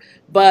older,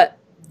 but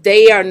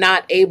they are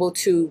not able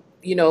to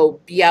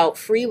be out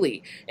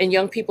freely. And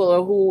young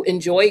people who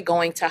enjoy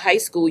going to high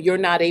school, you're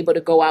not able to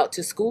go out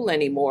to school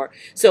anymore.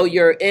 So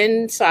you're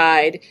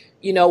inside.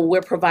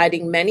 We're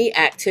providing many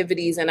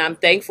activities, and I'm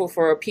thankful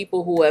for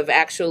people who have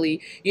actually,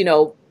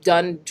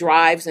 done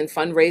drives and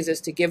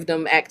fundraisers to give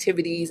them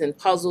activities and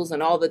puzzles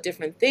and all the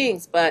different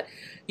things. But,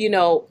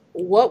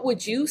 what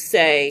would you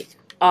say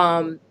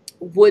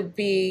would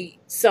be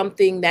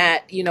something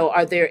that,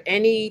 are there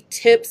any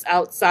tips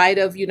outside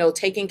of,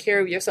 taking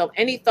care of yourself,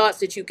 any thoughts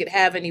that you could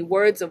have, any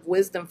words of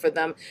wisdom for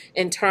them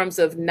in terms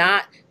of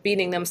not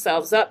beating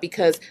themselves up?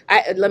 Because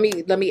let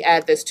me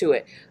add this to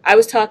it. I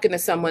was talking to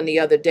someone the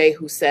other day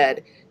who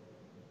said,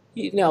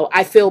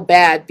 I feel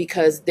bad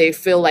because they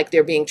feel like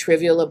they're being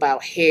trivial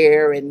about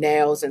hair and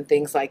nails and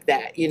things like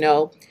that,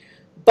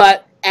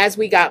 But as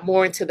we got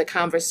more into the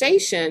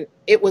conversation,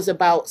 it was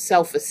about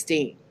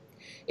self-esteem.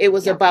 It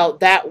was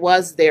about, that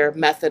was their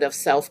method of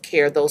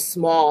self-care, those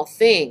small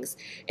things.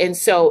 And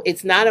so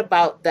it's not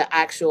about the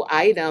actual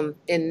item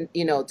in,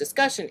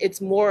 discussion.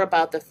 It's more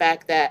about the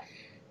fact that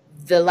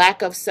the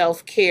lack of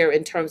self-care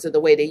in terms of the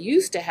way they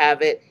used to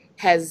have it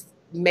has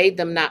made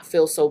them not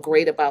feel so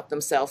great about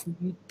themselves.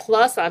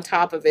 Plus, on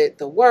top of it,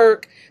 the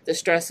work, the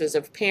stresses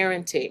of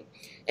parenting.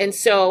 And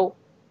so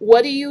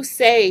what do you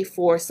say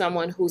for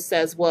someone who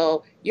says,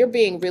 well, you're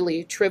being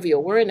really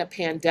trivial. We're in a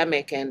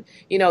pandemic, and,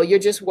 you're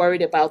just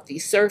worried about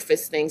these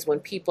surface things when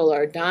people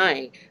are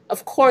dying.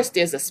 Of course,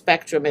 there's a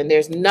spectrum, and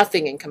there's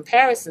nothing in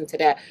comparison to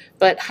that.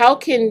 But how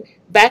can,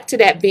 back to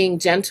that being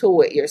gentle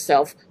with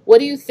yourself, what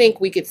do you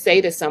think we could say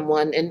to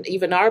someone, and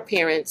even our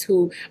parents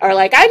who are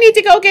like, I need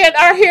to go get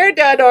our hair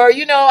done, or,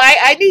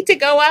 I need to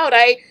go out.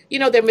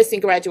 They're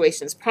missing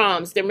graduations,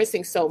 proms. They're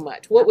missing so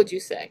much. What would you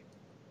say?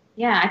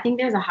 Yeah, I think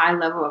there's a high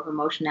level of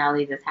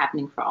emotionality that's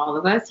happening for all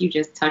of us. You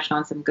just touched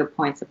on some good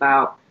points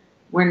about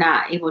we're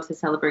not able to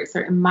celebrate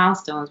certain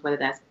milestones, whether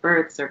that's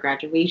births or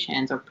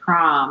graduations or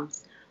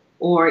proms,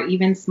 or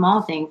even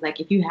small things. Like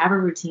if you have a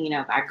routine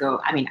of I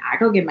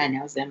go get my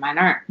nails done. Mine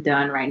aren't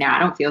done right now. I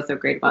don't feel so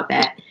great about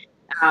that.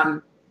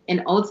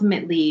 And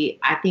ultimately,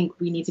 I think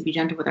we need to be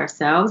gentle with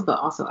ourselves, but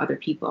also other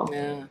people.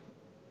 Yeah.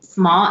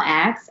 Small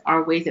acts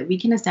are ways that we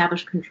can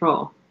establish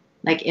control.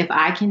 Like if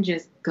I can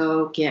just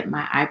go get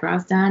my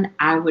eyebrows done,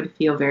 I would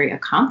feel very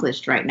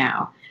accomplished right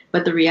now.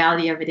 But the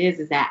reality of it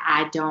is that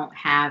I don't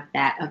have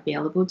that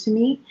available to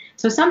me.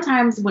 So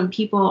sometimes when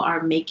people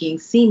are making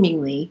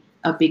seemingly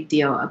a big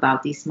deal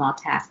about these small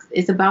tasks,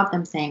 it's about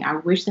them saying, I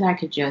wish that I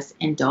could just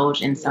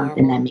indulge in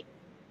something that makes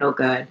me feel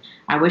good.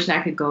 I wish that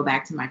I could go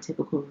back to my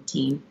typical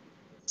routine.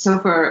 So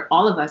for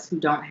all of us who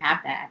don't have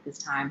that at this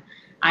time,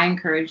 I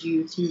encourage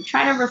you to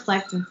try to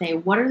reflect and say,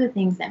 what are the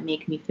things that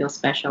make me feel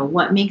special?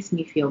 What makes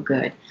me feel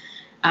good?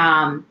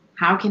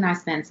 How can I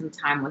spend some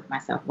time with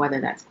myself,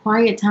 whether that's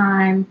quiet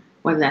time,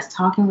 whether that's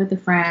talking with a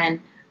friend,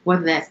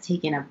 whether that's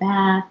taking a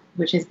bath,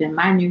 which has been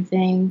my new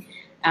thing,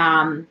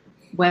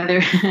 whether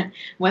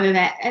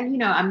that,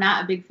 and I'm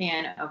not a big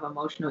fan of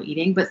emotional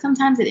eating, but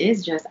sometimes it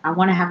is just, I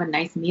want to have a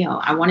nice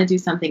meal. I want to do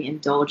something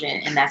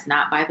indulgent, and that's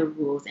not by the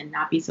rules and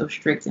not be so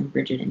strict and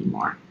rigid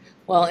anymore.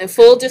 Well, in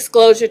full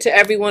disclosure to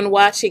everyone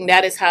watching,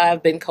 that is how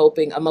I've been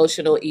coping,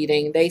 emotional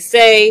eating. They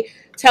say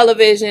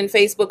television,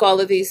 Facebook, all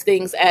of these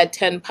things add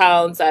 10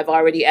 pounds. I've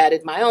already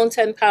added my own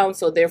 10 pounds,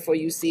 so therefore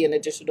you see an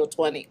additional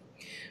 20.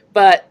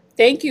 But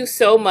thank you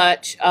so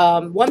much.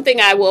 One thing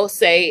I will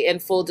say in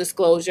full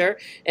disclosure,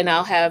 and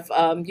I'll have,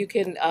 you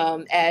can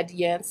add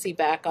Yancy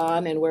back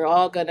on, and we're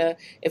all gonna,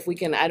 if we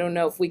can, I don't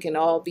know if we can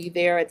all be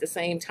there at the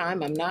same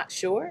time, I'm not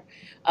sure.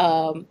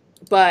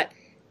 But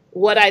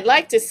what I'd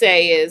like to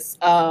say is,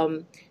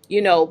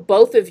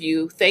 both of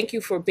you, thank you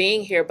for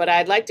being here, but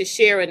I'd like to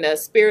share in the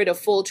spirit of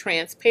full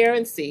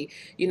transparency.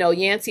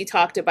 Yancy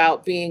talked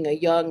about being a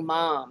young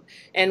mom.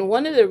 And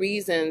one of the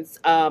reasons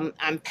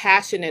I'm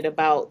passionate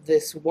about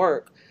this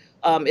work,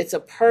 it's a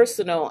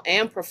personal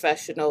and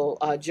professional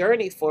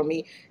journey for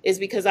me, is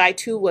because I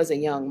too was a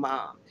young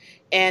mom.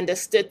 And the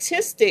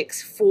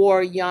statistics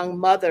for young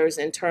mothers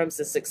in terms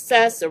of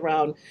success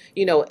around,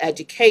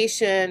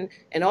 education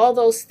and all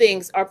those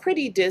things are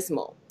pretty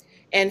dismal.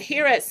 And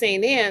here at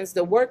St. Anne's,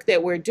 the work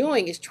that we're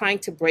doing is trying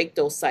to break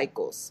those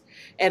cycles.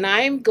 And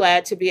I'm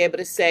glad to be able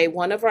to say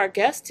one of our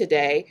guests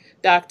today,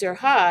 Dr.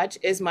 Hodge,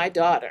 is my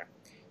daughter.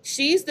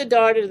 She's the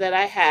daughter that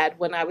I had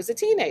when I was a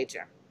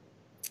teenager.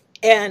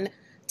 And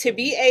to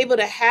be able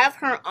to have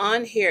her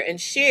on here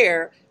and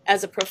share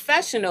as a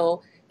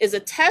professional is a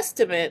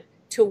testament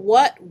to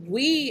what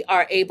we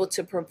are able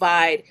to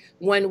provide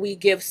when we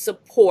give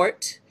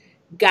support,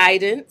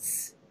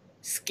 guidance,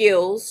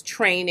 skills,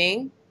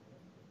 training,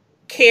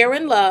 care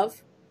and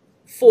love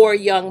for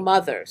young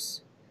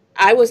mothers.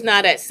 I was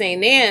not at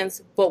St.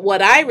 Anne's, but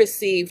what I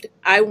received,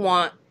 I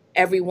want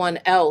everyone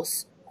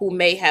else who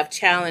may have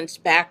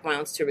challenged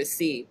backgrounds to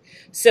receive.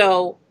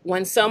 So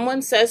when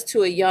someone says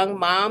to a young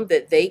mom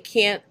that they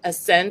can't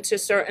ascend to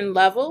certain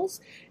levels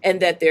and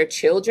that their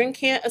children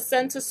can't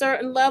ascend to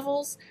certain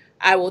levels,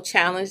 I will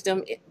challenge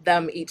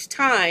them each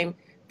time,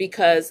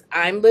 because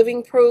I'm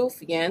living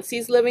proof,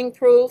 Yancey's living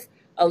proof,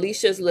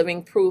 Alicia's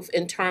living proof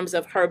in terms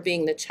of her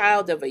being the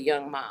child of a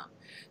young mom.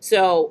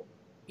 So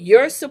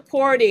you're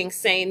supporting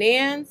St.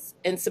 Anne's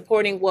and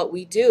supporting what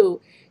we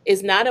do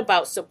is not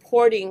about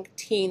supporting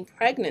teen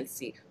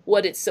pregnancy.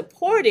 What it's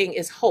supporting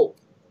is hope.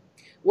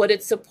 What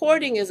it's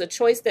supporting is a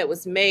choice that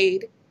was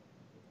made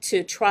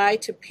to try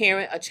to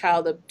parent a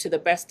child to the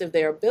best of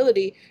their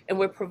ability, and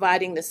we're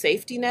providing the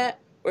safety net,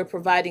 we're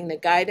providing the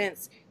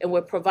guidance, and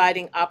we're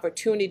providing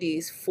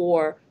opportunities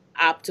for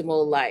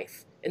optimal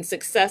life. And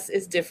success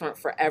is different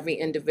for every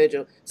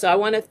individual. So I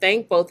want to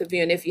thank both of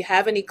you. And if you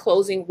have any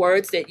closing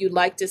words that you'd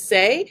like to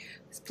say,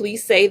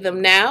 please say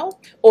them now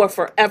or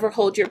forever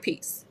hold your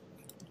peace.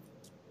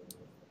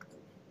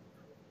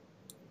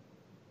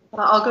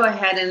 Well, I'll go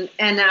ahead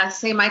and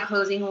say my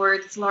closing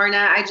words,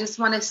 Lorna. I just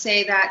want to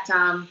say that,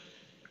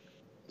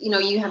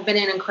 you have been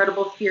an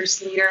incredible,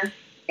 fierce leader,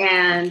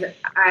 and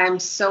I'm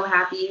so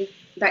happy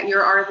that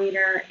you're our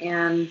leader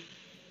and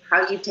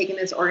how you've taken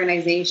this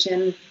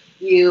organization.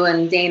 You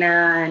and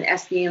Dana and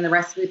SB and the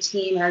rest of the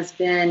team has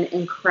been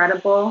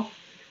incredible.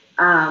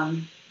 I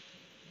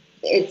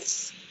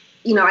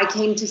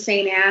came to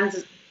St.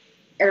 Anne's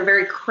at a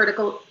very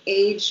critical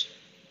age,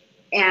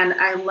 and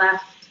I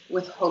left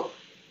with hope.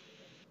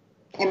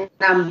 And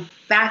I'm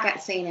back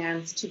at St.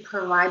 Anne's to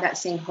provide that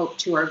same hope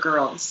to our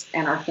girls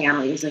and our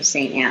families of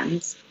St.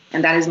 Anne's.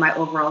 And that is my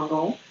overall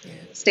goal.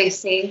 Stay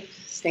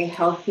safe, stay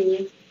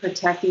healthy,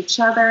 protect each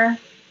other,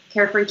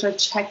 care for each other,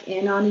 check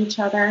in on each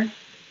other.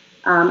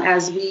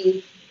 As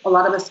a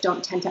lot of us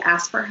don't tend to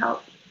ask for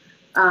help.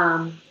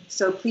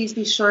 So please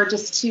be sure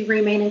just to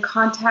remain in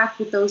contact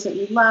with those that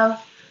you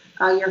love,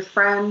 your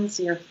friends,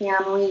 your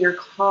family, your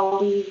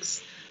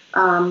colleagues.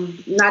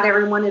 Not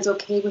everyone is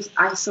okay with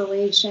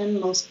isolation.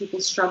 Most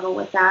people struggle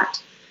with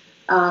that.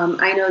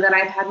 I know that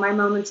I've had my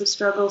moments of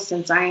struggle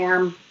since I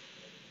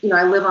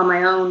live on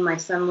my own. My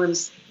son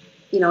lives,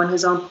 in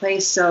his own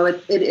place. So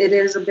it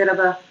is a bit of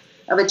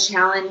a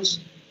challenge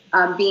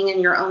being in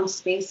your own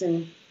space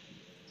and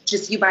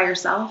just you by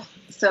yourself.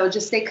 So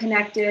just stay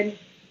connected,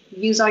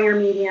 use all your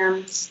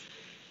mediums,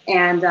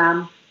 and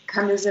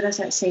come visit us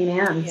at St.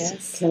 Anne's.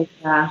 Yes.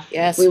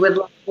 Yes. We would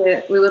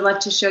love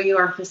to show you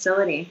our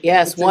facility.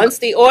 Yes. Once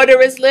the order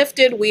is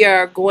lifted, we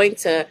are going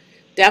to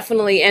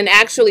definitely, and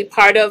actually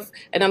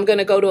and I'm going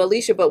to go to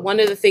Alicia, but one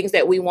of the things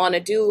that we want to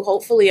do,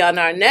 hopefully on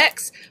our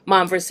next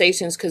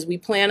Momversations, because we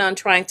plan on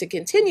trying to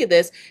continue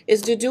this,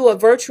 is to do a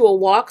virtual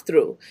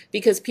walkthrough,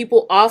 because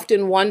people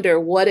often wonder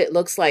what it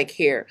looks like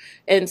here.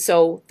 And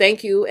so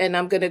thank you. And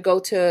I'm going to go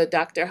to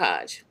Dr.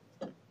 Hodge.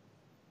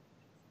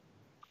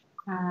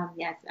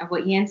 Yes,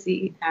 what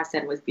Yancy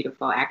said was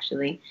beautiful,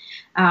 actually.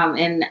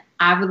 And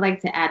I would like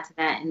to add to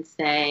that and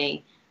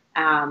say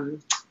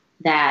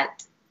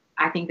that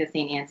I think that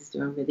St. Anne's is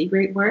doing really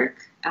great work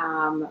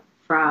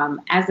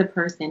as a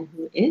person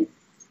who is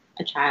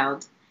an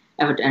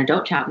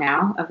adult child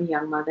now, of a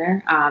young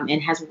mother,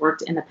 and has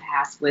worked in the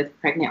past with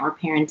pregnant or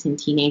parenting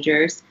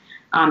teenagers.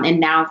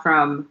 And now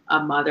from a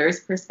mother's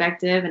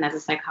perspective and as a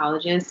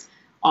psychologist,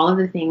 all of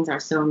the things are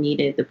so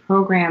needed, the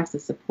programs, the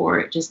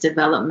support, just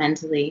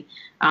developmentally,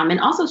 and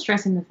also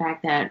stressing the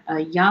fact that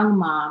a young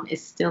mom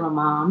is still a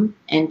mom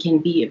and can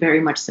be very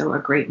much so a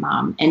great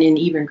mom and an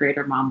even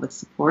greater mom with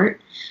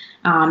support.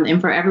 And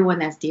for everyone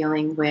that's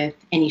dealing with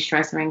any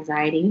stress or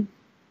anxiety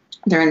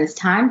during this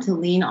time, to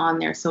lean on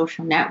their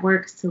social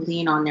networks, to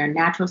lean on their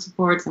natural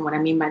supports. And what I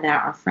mean by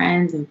that are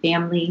friends and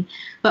family,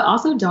 but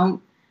also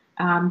don't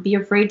be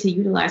afraid to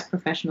utilize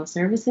professional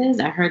services.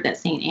 I heard that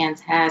St.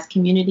 Anne's has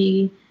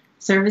community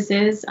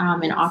services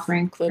and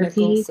offering clinical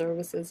therapy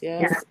services.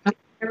 Yes.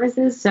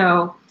 Services.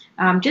 So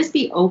just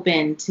be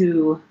open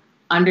to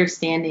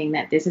understanding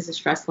that this is a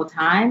stressful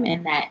time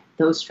and that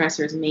those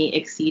stressors may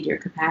exceed your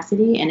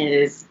capacity, and it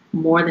is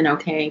more than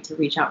okay to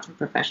reach out to a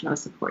professional to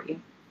support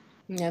you.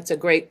 That's a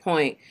great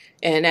point.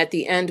 And at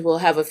the end, we'll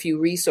have a few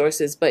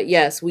resources. But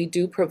yes, we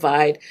do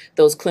provide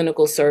those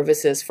clinical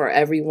services for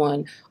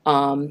everyone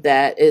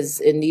that is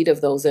in need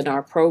of those in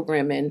our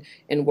program,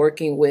 and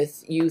working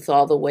with youth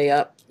all the way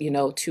up,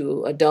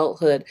 to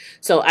adulthood.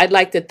 So I'd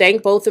like to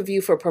thank both of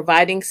you for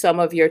providing some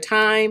of your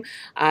time.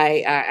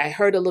 I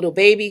heard a little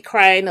baby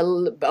crying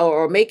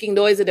or making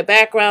noise in the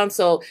background.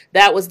 So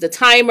that was the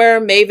timer.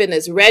 Maven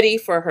is ready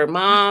for her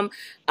mom.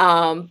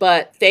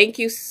 But thank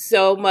you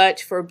so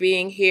much for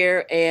being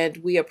here, and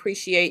we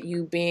appreciate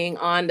you being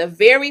on the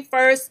very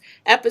first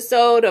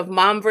episode of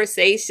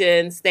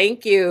Momversations.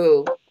 Thank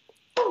you.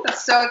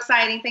 That's so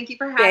exciting. Thank you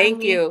for having me.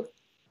 Thank you.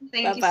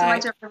 Thank you so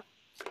much, everyone.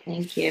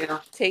 Thank you.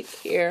 Take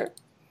care.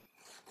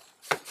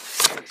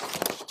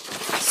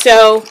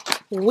 So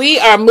We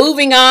are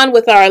moving on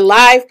with our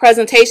live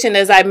presentation.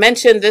 As I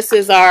mentioned, this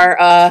is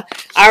our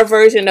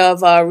version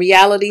of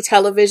reality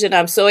television.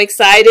 I'm so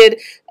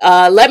excited.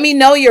 Let me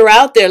know you're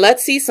out there.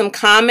 Let's see some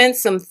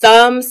comments, some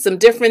thumbs, some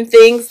different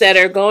things that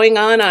are going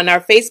on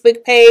our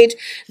Facebook page.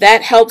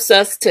 That helps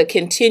us to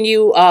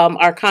continue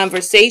our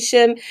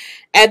conversation.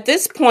 At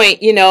this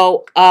point, you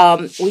know,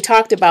 we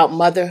talked about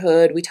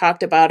motherhood. We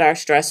talked about our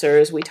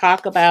stressors. We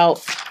talk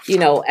about, you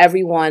know,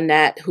 everyone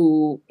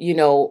who, you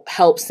know,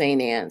 helps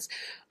St. Anne's.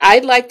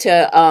 I'd like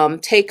to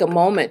take a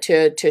moment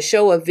to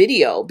show a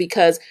video,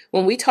 because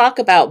when we talk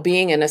about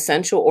being an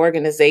essential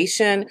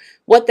organization,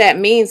 what that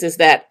means is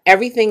that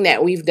everything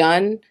that we've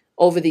done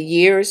over the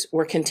years,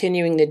 we're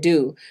continuing to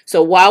do.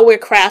 So while we're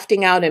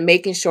crafting out and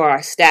making sure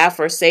our staff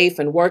are safe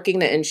and working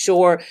to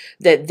ensure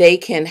that they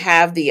can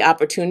have the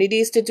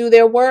opportunities to do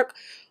their work,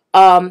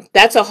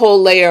 that's a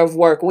whole layer of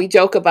work. We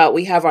joke about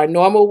we have our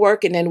normal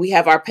work and then we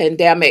have our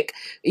pandemic,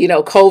 you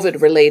know,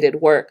 COVID related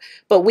work.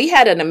 But we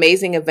had an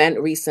amazing event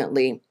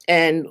recently,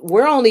 and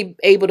we're only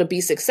able to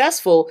be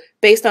successful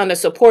based on the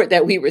support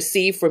that we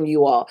receive from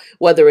you all,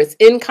 whether it's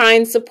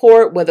in-kind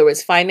support, whether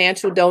it's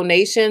financial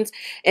donations.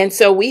 And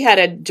so we had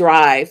a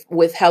drive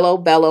with Hello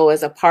Bello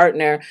as a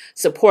partner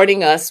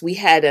supporting us. We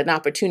had an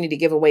opportunity to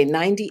give away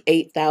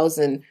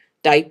 98,000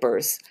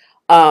 diapers.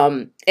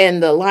 And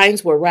the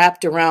lines were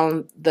wrapped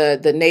around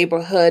the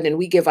neighborhood, and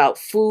we give out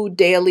food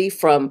daily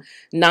from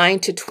 9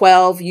 to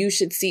 12. You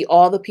should see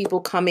all the people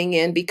coming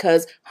in,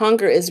 because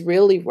hunger is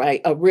really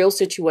a real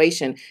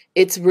situation.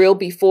 It's real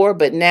before,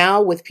 but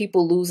now with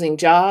people losing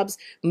jobs,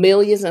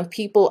 millions of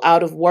people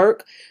out of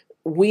work,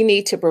 we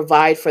need to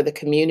provide for the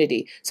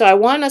community. So I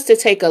want us to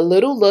take a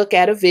little look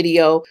at a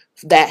video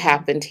that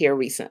happened here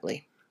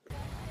recently.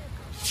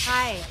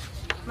 Hi,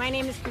 my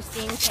name is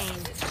Christine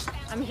Kane.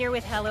 I'm here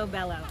with Hello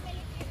Bello.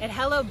 At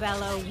Hello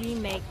Bello, we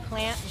make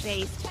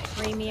plant-based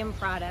premium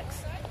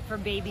products for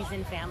babies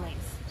and families.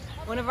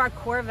 One of our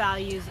core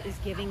values is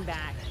giving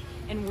back,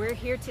 and we're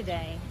here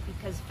today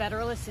because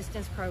federal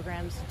assistance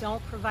programs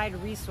don't provide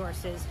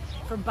resources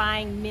for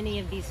buying many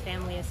of these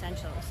family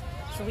essentials.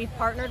 So we've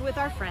partnered with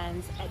our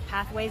friends at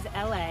Pathways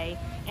LA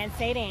and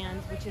St.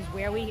 Anne's, which is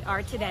where we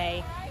are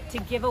today, to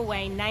give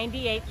away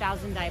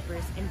 98,000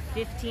 diapers and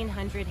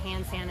 1,500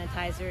 hand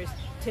sanitizers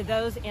to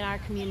those in our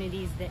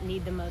communities that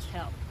need the most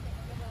help.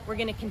 We're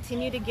going to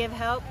continue to give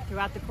help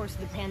throughout the course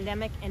of the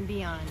pandemic and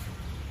beyond.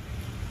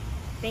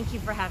 Thank you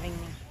for having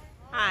me.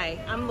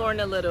 Hi, I'm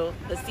Lorna Little,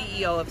 the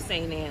CEO of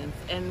St. Anne's,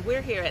 and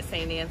we're here at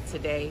St. Anne's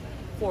today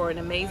for an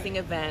amazing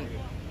event,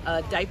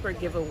 a diaper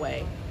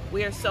giveaway.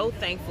 We are so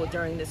thankful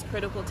during this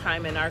critical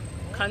time in our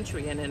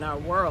country and in our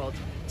world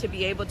to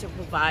be able to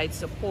provide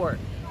support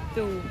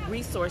through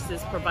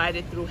resources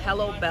provided through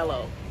Hello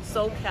Bello,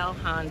 SoCal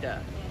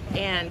Honda,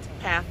 and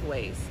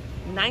Pathways.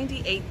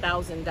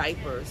 98,000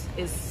 diapers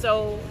is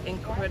so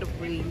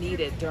incredibly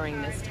needed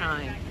during this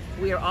time.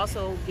 We are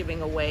also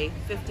giving away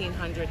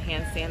 1,500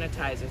 hand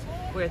sanitizers.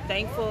 We're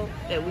thankful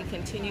that we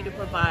continue to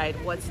provide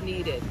what's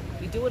needed.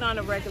 We do it on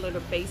a regular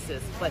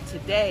basis, but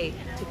today,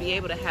 to be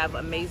able to have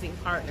amazing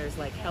partners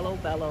like Hello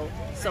Bello,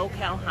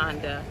 SoCal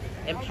Honda,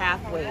 and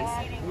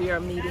Pathways, we are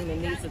meeting the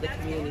needs of the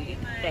community.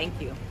 Thank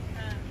you.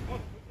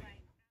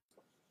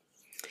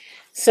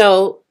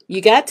 So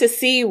you got to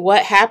see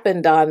what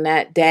happened on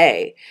that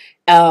day.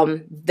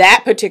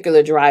 That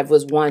particular drive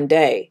was one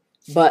day,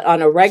 but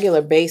on a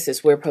regular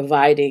basis, we're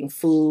providing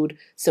food,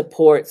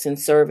 supports, and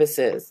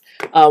services.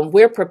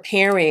 We're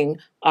preparing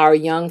our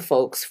young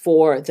folks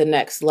for the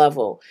next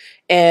level.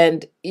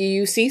 And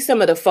you see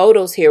some of the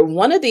photos here.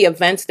 One of the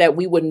events that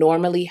we would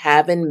normally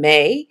have in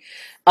May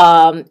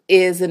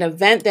is an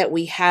event that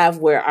we have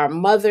where our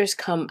mothers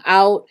come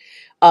out.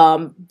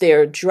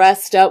 They're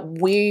dressed up.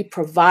 We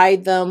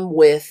provide them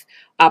with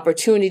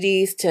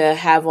opportunities to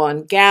have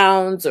on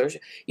gowns or,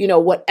 you know,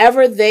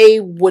 whatever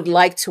they would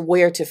like to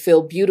wear to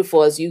feel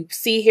beautiful. As you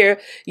see here,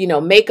 you know,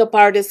 makeup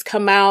artists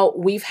come out.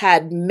 We've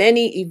had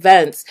many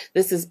events.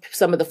 This is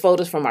some of the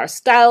photos from our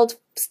Style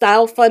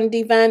Fund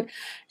event.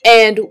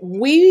 And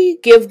we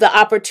give the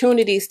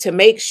opportunities to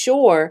make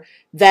sure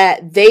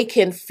that they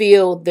can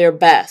feel their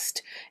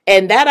best.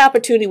 And that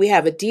opportunity, we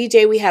have a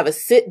DJ, we have a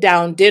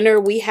sit-down dinner,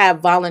 we have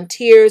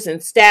volunteers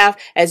and staff,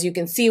 as you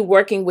can see,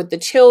 working with the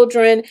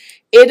children.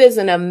 It is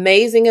an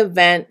amazing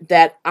event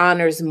that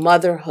honors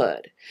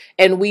motherhood.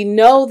 And we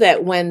know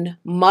that when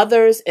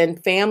mothers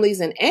and families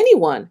and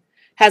anyone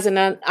has an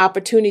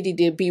opportunity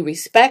to be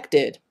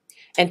respected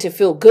and to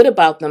feel good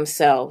about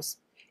themselves,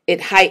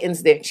 it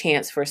heightens their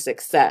chance for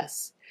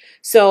success.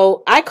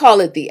 So I call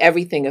it the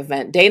everything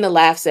event. Dana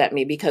laughs at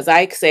me because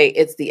I say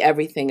it's the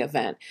everything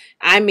event.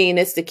 I mean,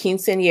 it's the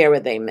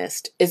quinceañera they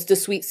missed. It's the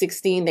sweet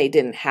 16 they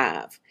didn't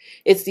have.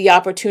 It's the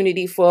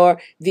opportunity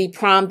for the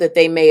prom that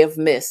they may have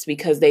missed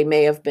because they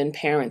may have been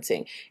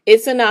parenting.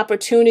 It's an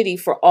opportunity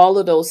for all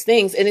of those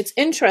things. And it's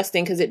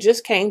interesting because it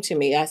just came to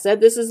me. I said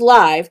this is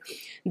live,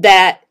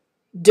 that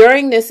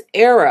during this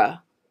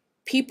era,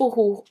 people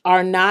who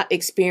are not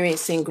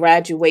experiencing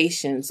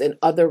graduations and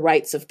other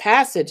rites of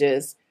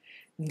passages,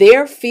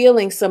 they're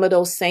feeling some of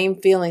those same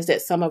feelings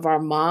that some of our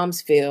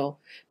moms feel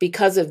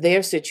because of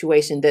their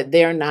situation, that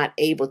they're not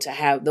able to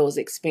have those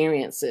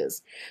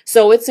experiences.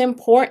 So it's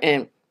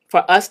important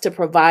for us to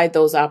provide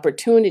those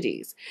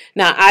opportunities.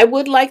 Now, I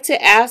would like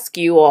to ask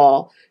you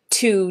all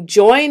to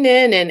join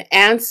in and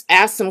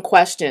ask some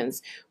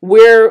questions.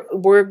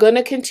 We're going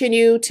to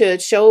continue to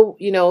show,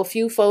 a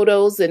few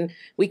photos, and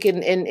we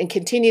can and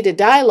continue to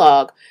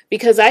dialogue,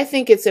 because I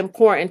think it's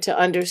important to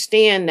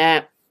understand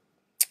that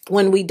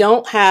when we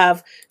don't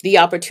have the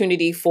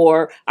opportunity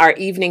for our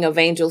Evening of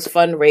Angels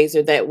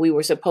fundraiser that we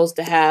were supposed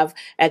to have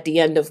at the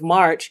end of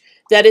March,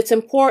 that it's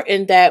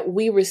important that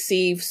we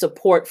receive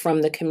support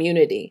from the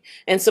community.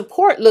 And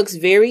support looks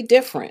very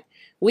different.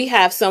 We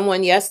have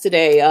someone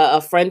yesterday, a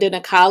friend and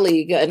a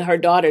colleague, and her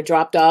daughter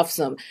dropped off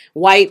some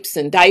wipes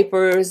and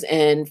diapers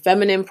and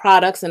feminine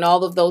products and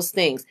all of those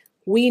things.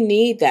 We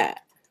need that.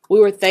 We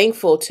were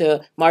thankful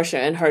to Marsha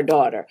and her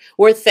daughter.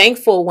 We're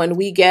thankful when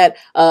we get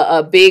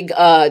a big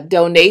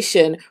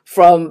donation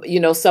from,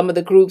 some of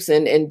the groups,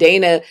 and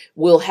Dana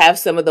will have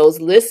some of those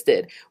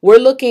listed. We're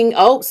looking,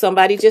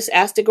 somebody just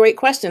asked a great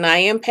question. I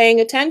am paying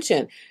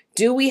attention.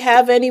 Do we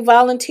have any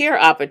volunteer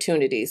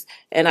opportunities?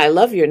 And I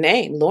love your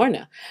name,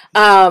 Lorna.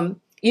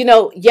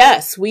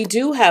 Yes, we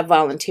do have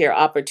volunteer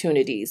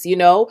opportunities.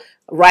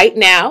 Right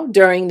now,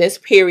 during this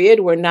period,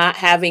 we're not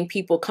having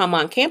people come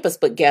on campus,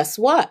 but guess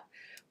what?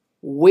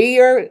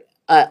 We're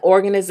an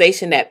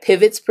organization that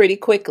pivots pretty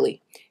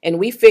quickly, and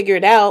we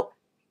figured out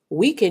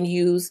we can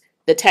use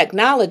the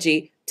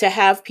technology to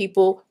have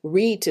people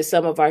read to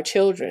some of our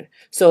children.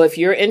 So if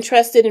you're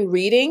interested in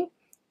reading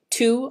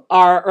to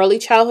our early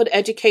childhood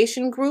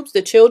education groups,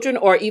 the children,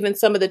 or even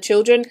some of the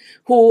children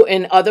who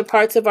in other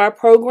parts of our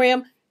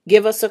program,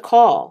 give us a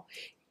call.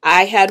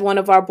 I had one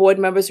of our board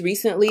members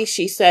recently.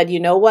 She said, you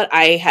know what?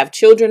 I have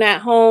children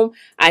at home.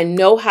 I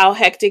know how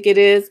hectic it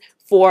is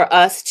for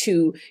us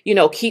to,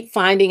 keep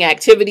finding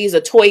activities. A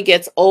toy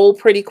gets old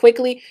pretty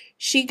quickly.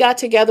 She got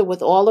together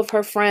with all of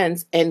her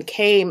friends and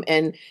came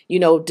and,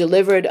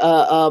 delivered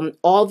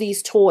all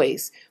these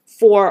toys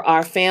for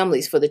our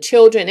families, for the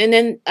children, and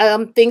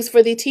then things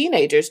for the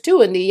teenagers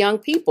too, and the young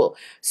people.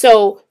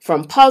 So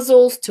from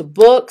puzzles to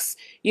books,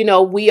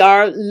 we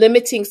are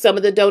limiting some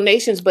of the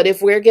donations, but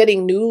if we're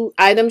getting new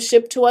items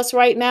shipped to us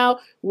right now,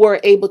 we're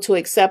able to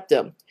accept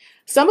them.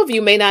 Some of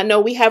you may not know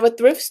we have a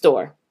thrift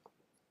store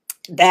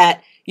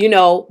that,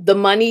 the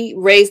money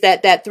raised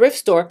at that thrift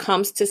store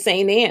comes to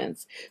St.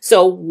 Anne's.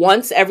 So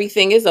once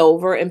everything is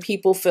over and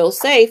people feel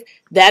safe,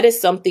 that is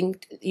something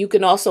you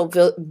can also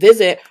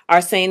visit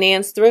our St.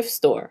 Anne's thrift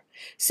store.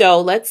 So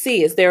let's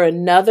see, is there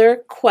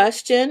another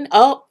question?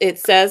 Oh, it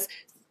says,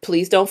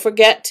 please don't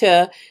forget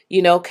to,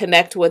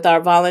 connect with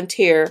our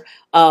volunteer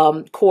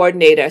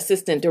coordinator,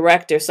 assistant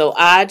director. So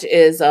Aj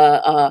is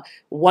a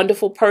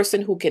wonderful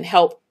person who can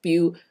help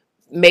you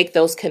make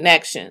those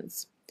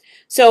connections.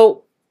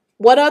 So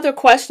what other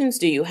questions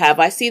do you have?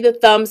 I see the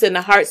thumbs and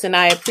the hearts, and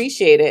I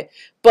appreciate it.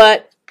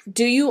 But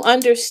do you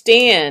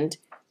understand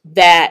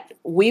that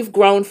we've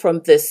grown from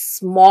this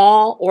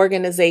small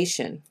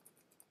organization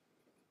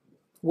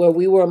where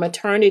we were a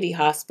maternity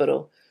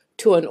hospital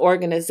to an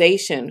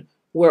organization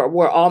where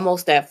we're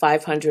almost at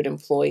 500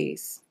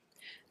 employees?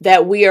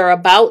 That we are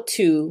about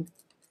to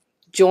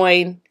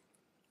join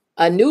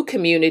a new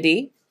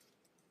community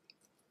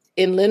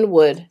in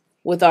Linwood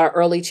with our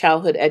Early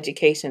Childhood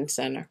Education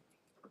Center.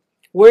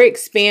 We're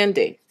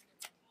expanding.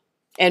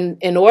 And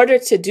in order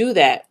to do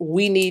that,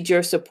 we need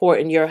your support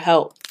and your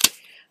help.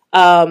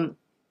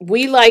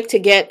 We like to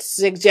get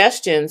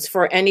suggestions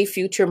for any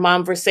future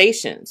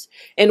Momversations.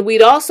 And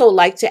we'd also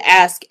like to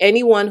ask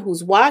anyone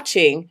who's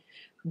watching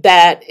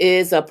that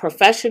is a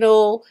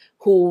professional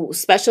who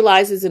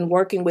specializes in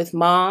working with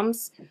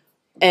moms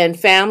and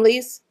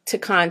families to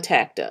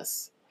contact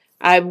us.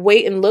 I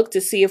wait and look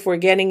to see if we're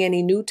getting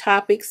any new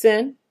topics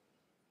in.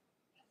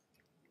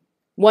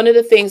 One of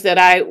the things that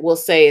I will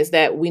say is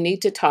that we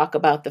need to talk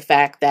about the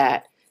fact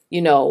that,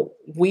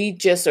 we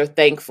just are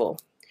thankful.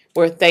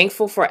 We're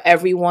thankful for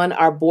everyone,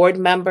 our board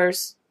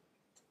members,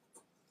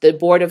 the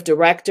board of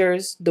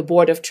directors, the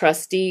board of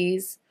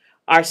trustees,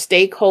 our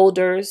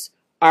stakeholders,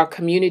 our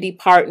community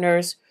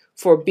partners,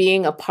 for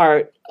being a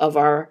part of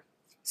our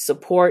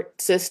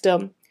support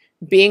system,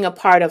 being a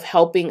part of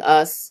helping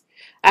us.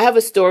 I have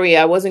a story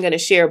I wasn't going to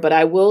share, but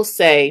I will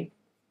say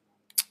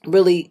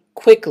really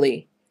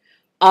quickly.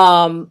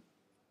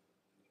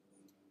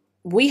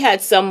 We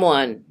had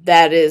someone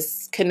that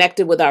is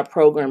connected with our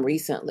program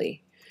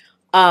recently.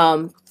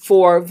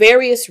 For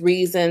various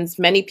reasons,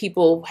 many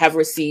people have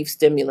received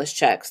stimulus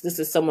checks. This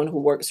is someone who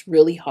works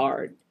really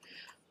hard,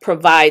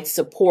 provides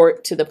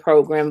support to the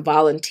program,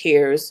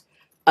 volunteers,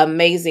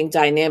 amazing,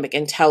 dynamic,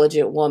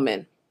 intelligent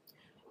woman.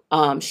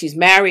 She's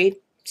married.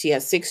 She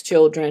has 6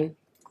 children,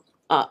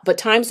 but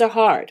times are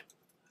hard.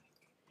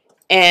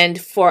 And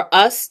for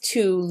us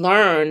to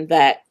learn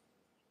that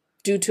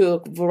due to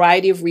a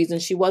variety of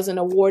reasons, she wasn't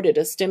awarded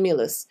a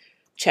stimulus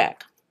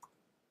check.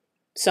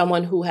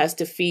 Someone who has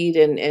to feed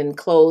and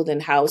clothe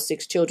and house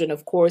 6 children.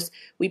 Of course,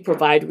 we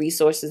provide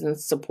resources and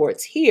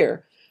supports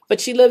here, but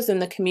she lives in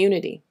the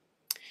community.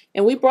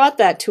 And we brought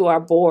that to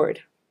our board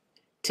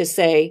to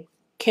say,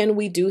 can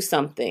we do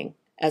something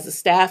as a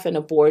staff and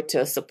a board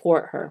to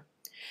support her?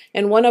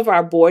 And one of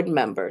our board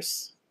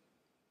members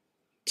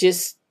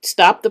just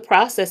stopped the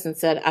process and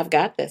said, I've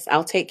got this.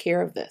 I'll take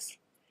care of this.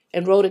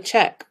 And wrote a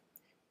check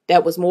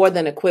that was more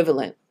than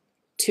equivalent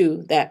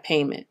to that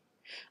payment.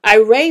 I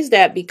raised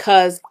that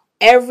because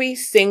every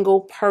single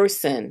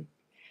person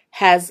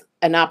has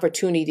an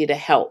opportunity to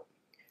help,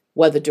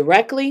 whether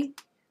directly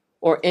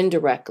or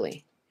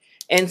indirectly.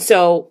 And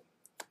so,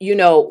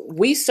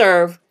 we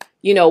serve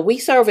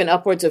in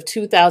upwards of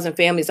 2,000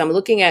 families. I'm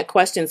looking at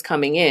questions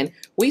coming in.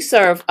 We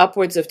serve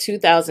upwards of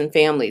 2,000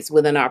 families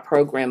within our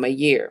program a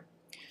year.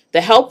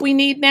 The help we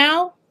need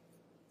now,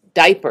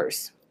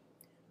 diapers,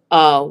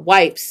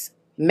 wipes,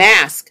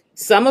 masks.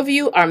 Some of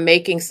you are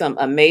making some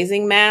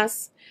amazing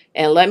masks.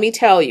 And let me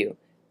tell you,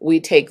 we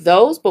take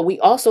those, but we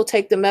also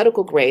take the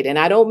medical grade. And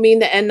I don't mean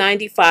the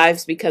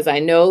N95s because I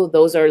know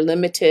those are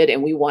limited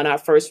and we want our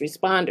first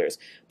responders.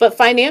 But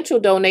financial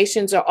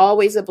donations are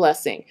always a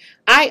blessing.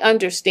 I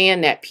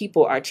understand that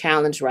people are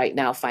challenged right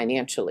now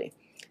financially.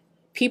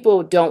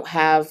 People don't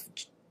have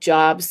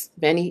jobs,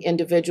 many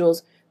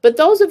individuals. But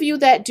those of you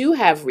that do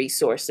have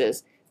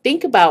resources,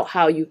 think about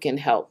how you can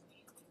help.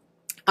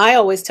 I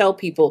always tell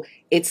people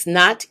it's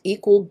not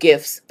equal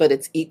gifts, but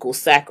it's equal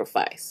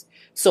sacrifice.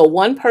 So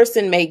one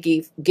person may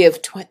give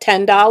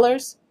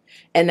 $10,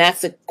 and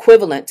that's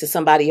equivalent to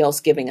somebody else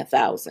giving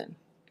 $1,000.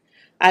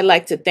 I'd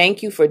like to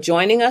thank you for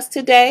joining us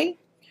today.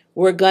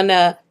 We're going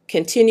to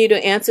continue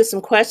to answer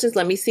some questions.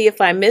 Let me see if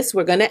I missed.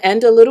 We're going to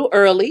end a little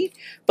early,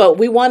 but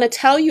we want to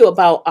tell you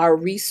about our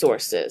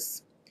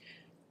resources.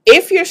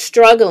 If you're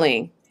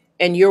struggling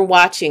and you're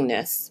watching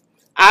this,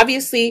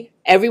 obviously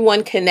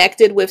everyone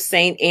connected with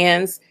St.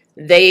 Anne's,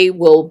 they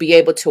will be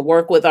able to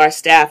work with our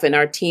staff and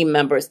our team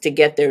members to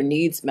get their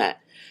needs met.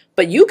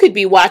 But you could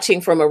be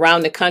watching from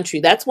around the country.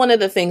 That's one of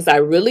the things I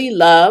really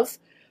love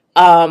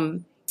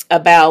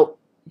about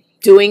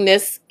doing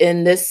this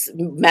in this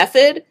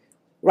method.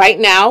 Right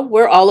now,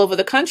 we're all over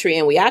the country,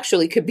 and we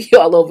actually could be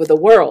all over the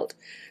world.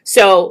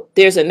 So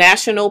there's a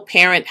national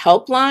parent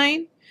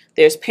helpline.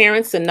 There's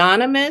Parents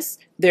Anonymous.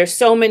 There's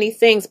so many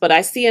things. But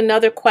I see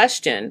another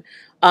question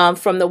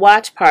from the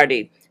watch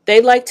party.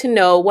 They'd like to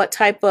know what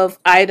type of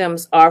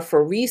items are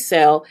for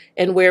resale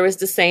and where is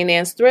the St.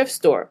 Anne's thrift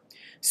store.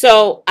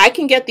 So I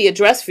can get the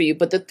address for you,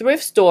 but the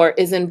thrift store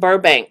is in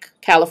Burbank,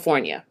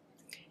 California.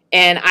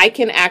 And I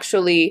can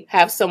actually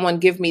have someone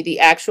give me the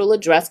actual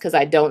address because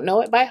I don't know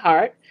it by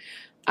heart.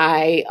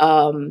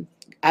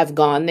 I've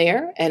gone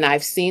there and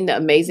I've seen the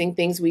amazing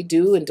things we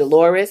do, and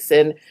Dolores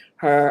and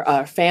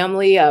her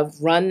family. I've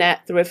run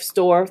that thrift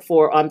store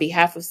on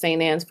behalf of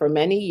St. Anne's for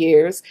many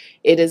years.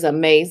 It is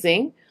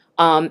amazing.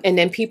 And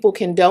then people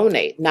can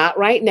donate. Not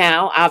right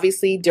now,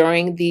 obviously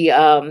during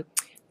the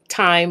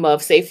time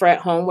of Safer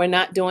at Home, we're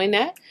not doing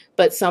that,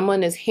 but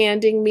someone is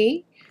handing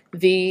me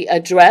the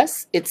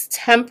address. It's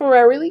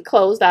temporarily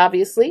closed,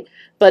 obviously,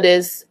 but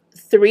is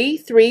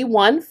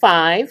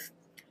 3315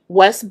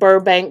 West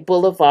Burbank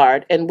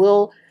Boulevard, and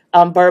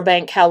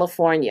Burbank,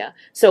 California.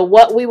 So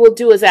what we will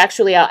do is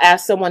actually, I'll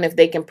ask someone if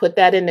they can put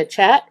that in the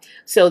chat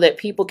so that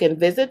people can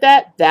visit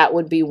that. That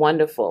would be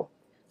wonderful.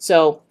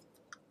 So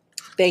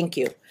thank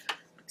you.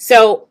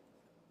 So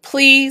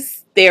please,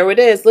 there it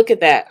is. Look at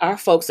that. Our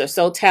folks are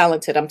so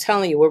talented. I'm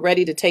telling you, we're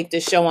ready to take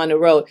this show on the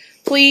road.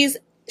 Please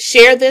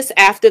share this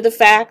after the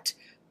fact.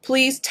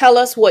 Please tell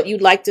us what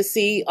you'd like to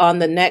see on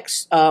the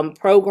next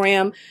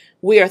program.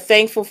 We are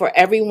thankful for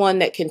everyone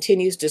that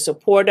continues to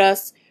support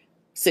us.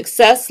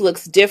 Success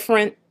looks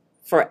different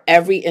for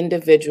every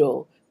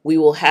individual. We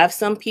will have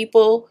some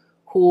people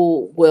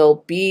who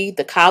will be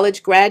the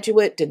college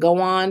graduate to go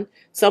on.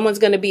 Someone's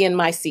going to be in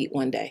my seat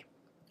one day.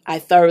 I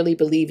thoroughly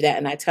believe that,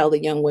 and I tell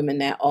the young women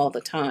that all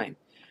the time.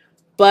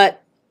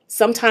 But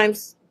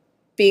sometimes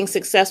being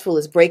successful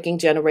is breaking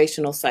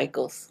generational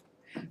cycles.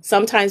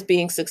 Sometimes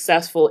being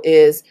successful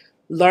is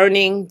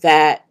learning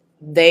that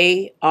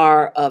they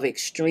are of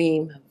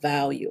extreme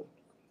value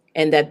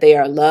and that they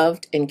are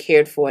loved and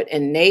cared for,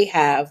 and they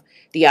have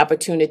the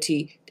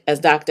opportunity, as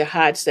Dr.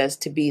 Hodge says,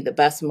 to be the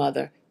best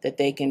mother that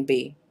they can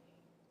be.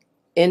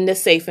 In the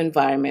safe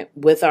environment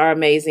with our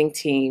amazing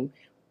team,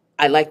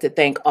 I'd like to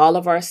thank all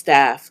of our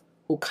staff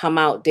who come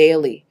out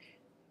daily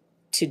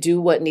to do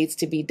what needs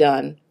to be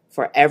done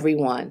for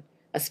everyone,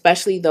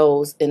 especially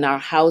those in our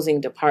housing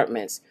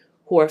departments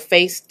who are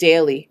faced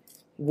daily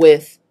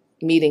with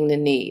meeting the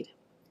need.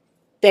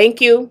 Thank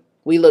you.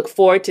 We look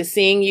forward to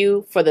seeing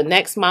you for the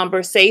next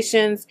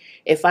Momversations.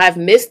 If I've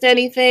missed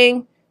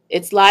anything,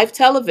 it's live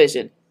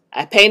television.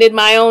 I painted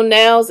my own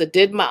nails. I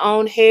did my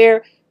own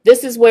hair.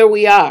 This is where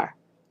we are.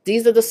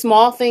 These are the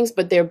small things,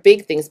 but they're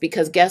big things,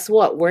 because guess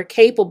what? We're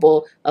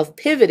capable of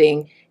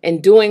pivoting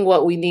and doing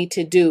what we need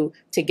to do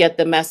to get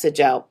the message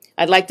out.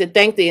 I'd like to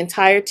thank the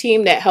entire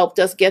team that helped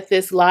us get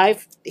this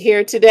live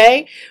here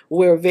today.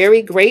 We're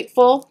very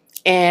grateful.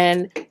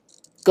 And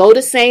go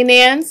to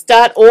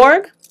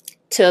stann's.org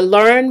to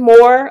learn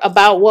more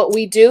about what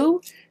we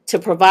do, to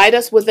provide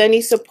us with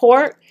any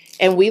support.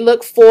 And we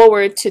look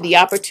forward to the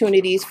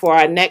opportunities for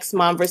our next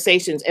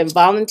Momversations. And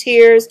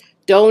volunteers,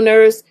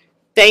 donors,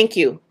 thank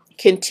you.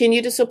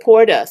 Continue to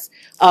support us.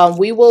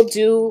 We will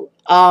do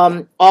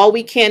all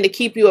we can to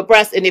keep you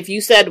abreast. And if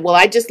you said, well,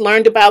 I just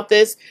learned about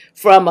this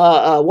from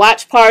a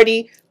watch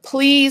party,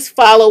 please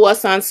follow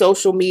us on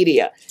social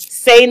media.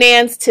 St.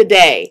 Anne's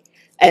Today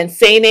and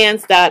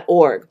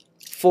stann's.org.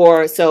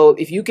 So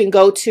if you can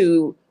go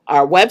to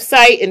our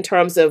website in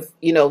terms of,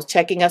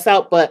 checking us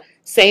out, but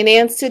St.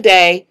 Anne's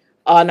Today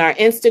on our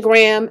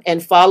Instagram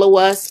and follow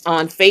us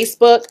on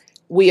Facebook.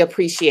 We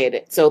appreciate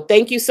it. So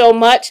thank you so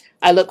much.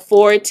 I look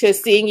forward to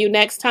seeing you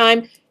next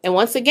time. And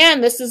once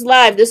again, this is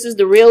live. This is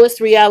the realest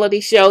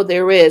reality show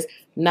there is.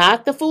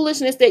 Not the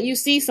foolishness that you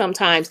see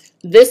sometimes.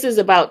 This is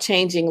about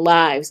changing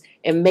lives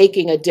and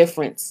making a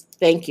difference.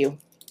 Thank you.